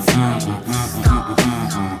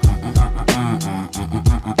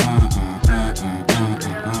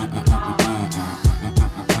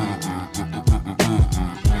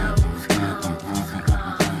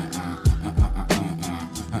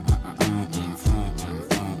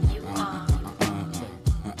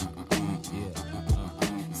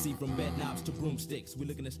 We're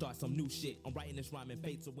looking to start some new shit. I'm writing this rhyme in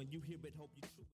faith, so when you hear it, hope you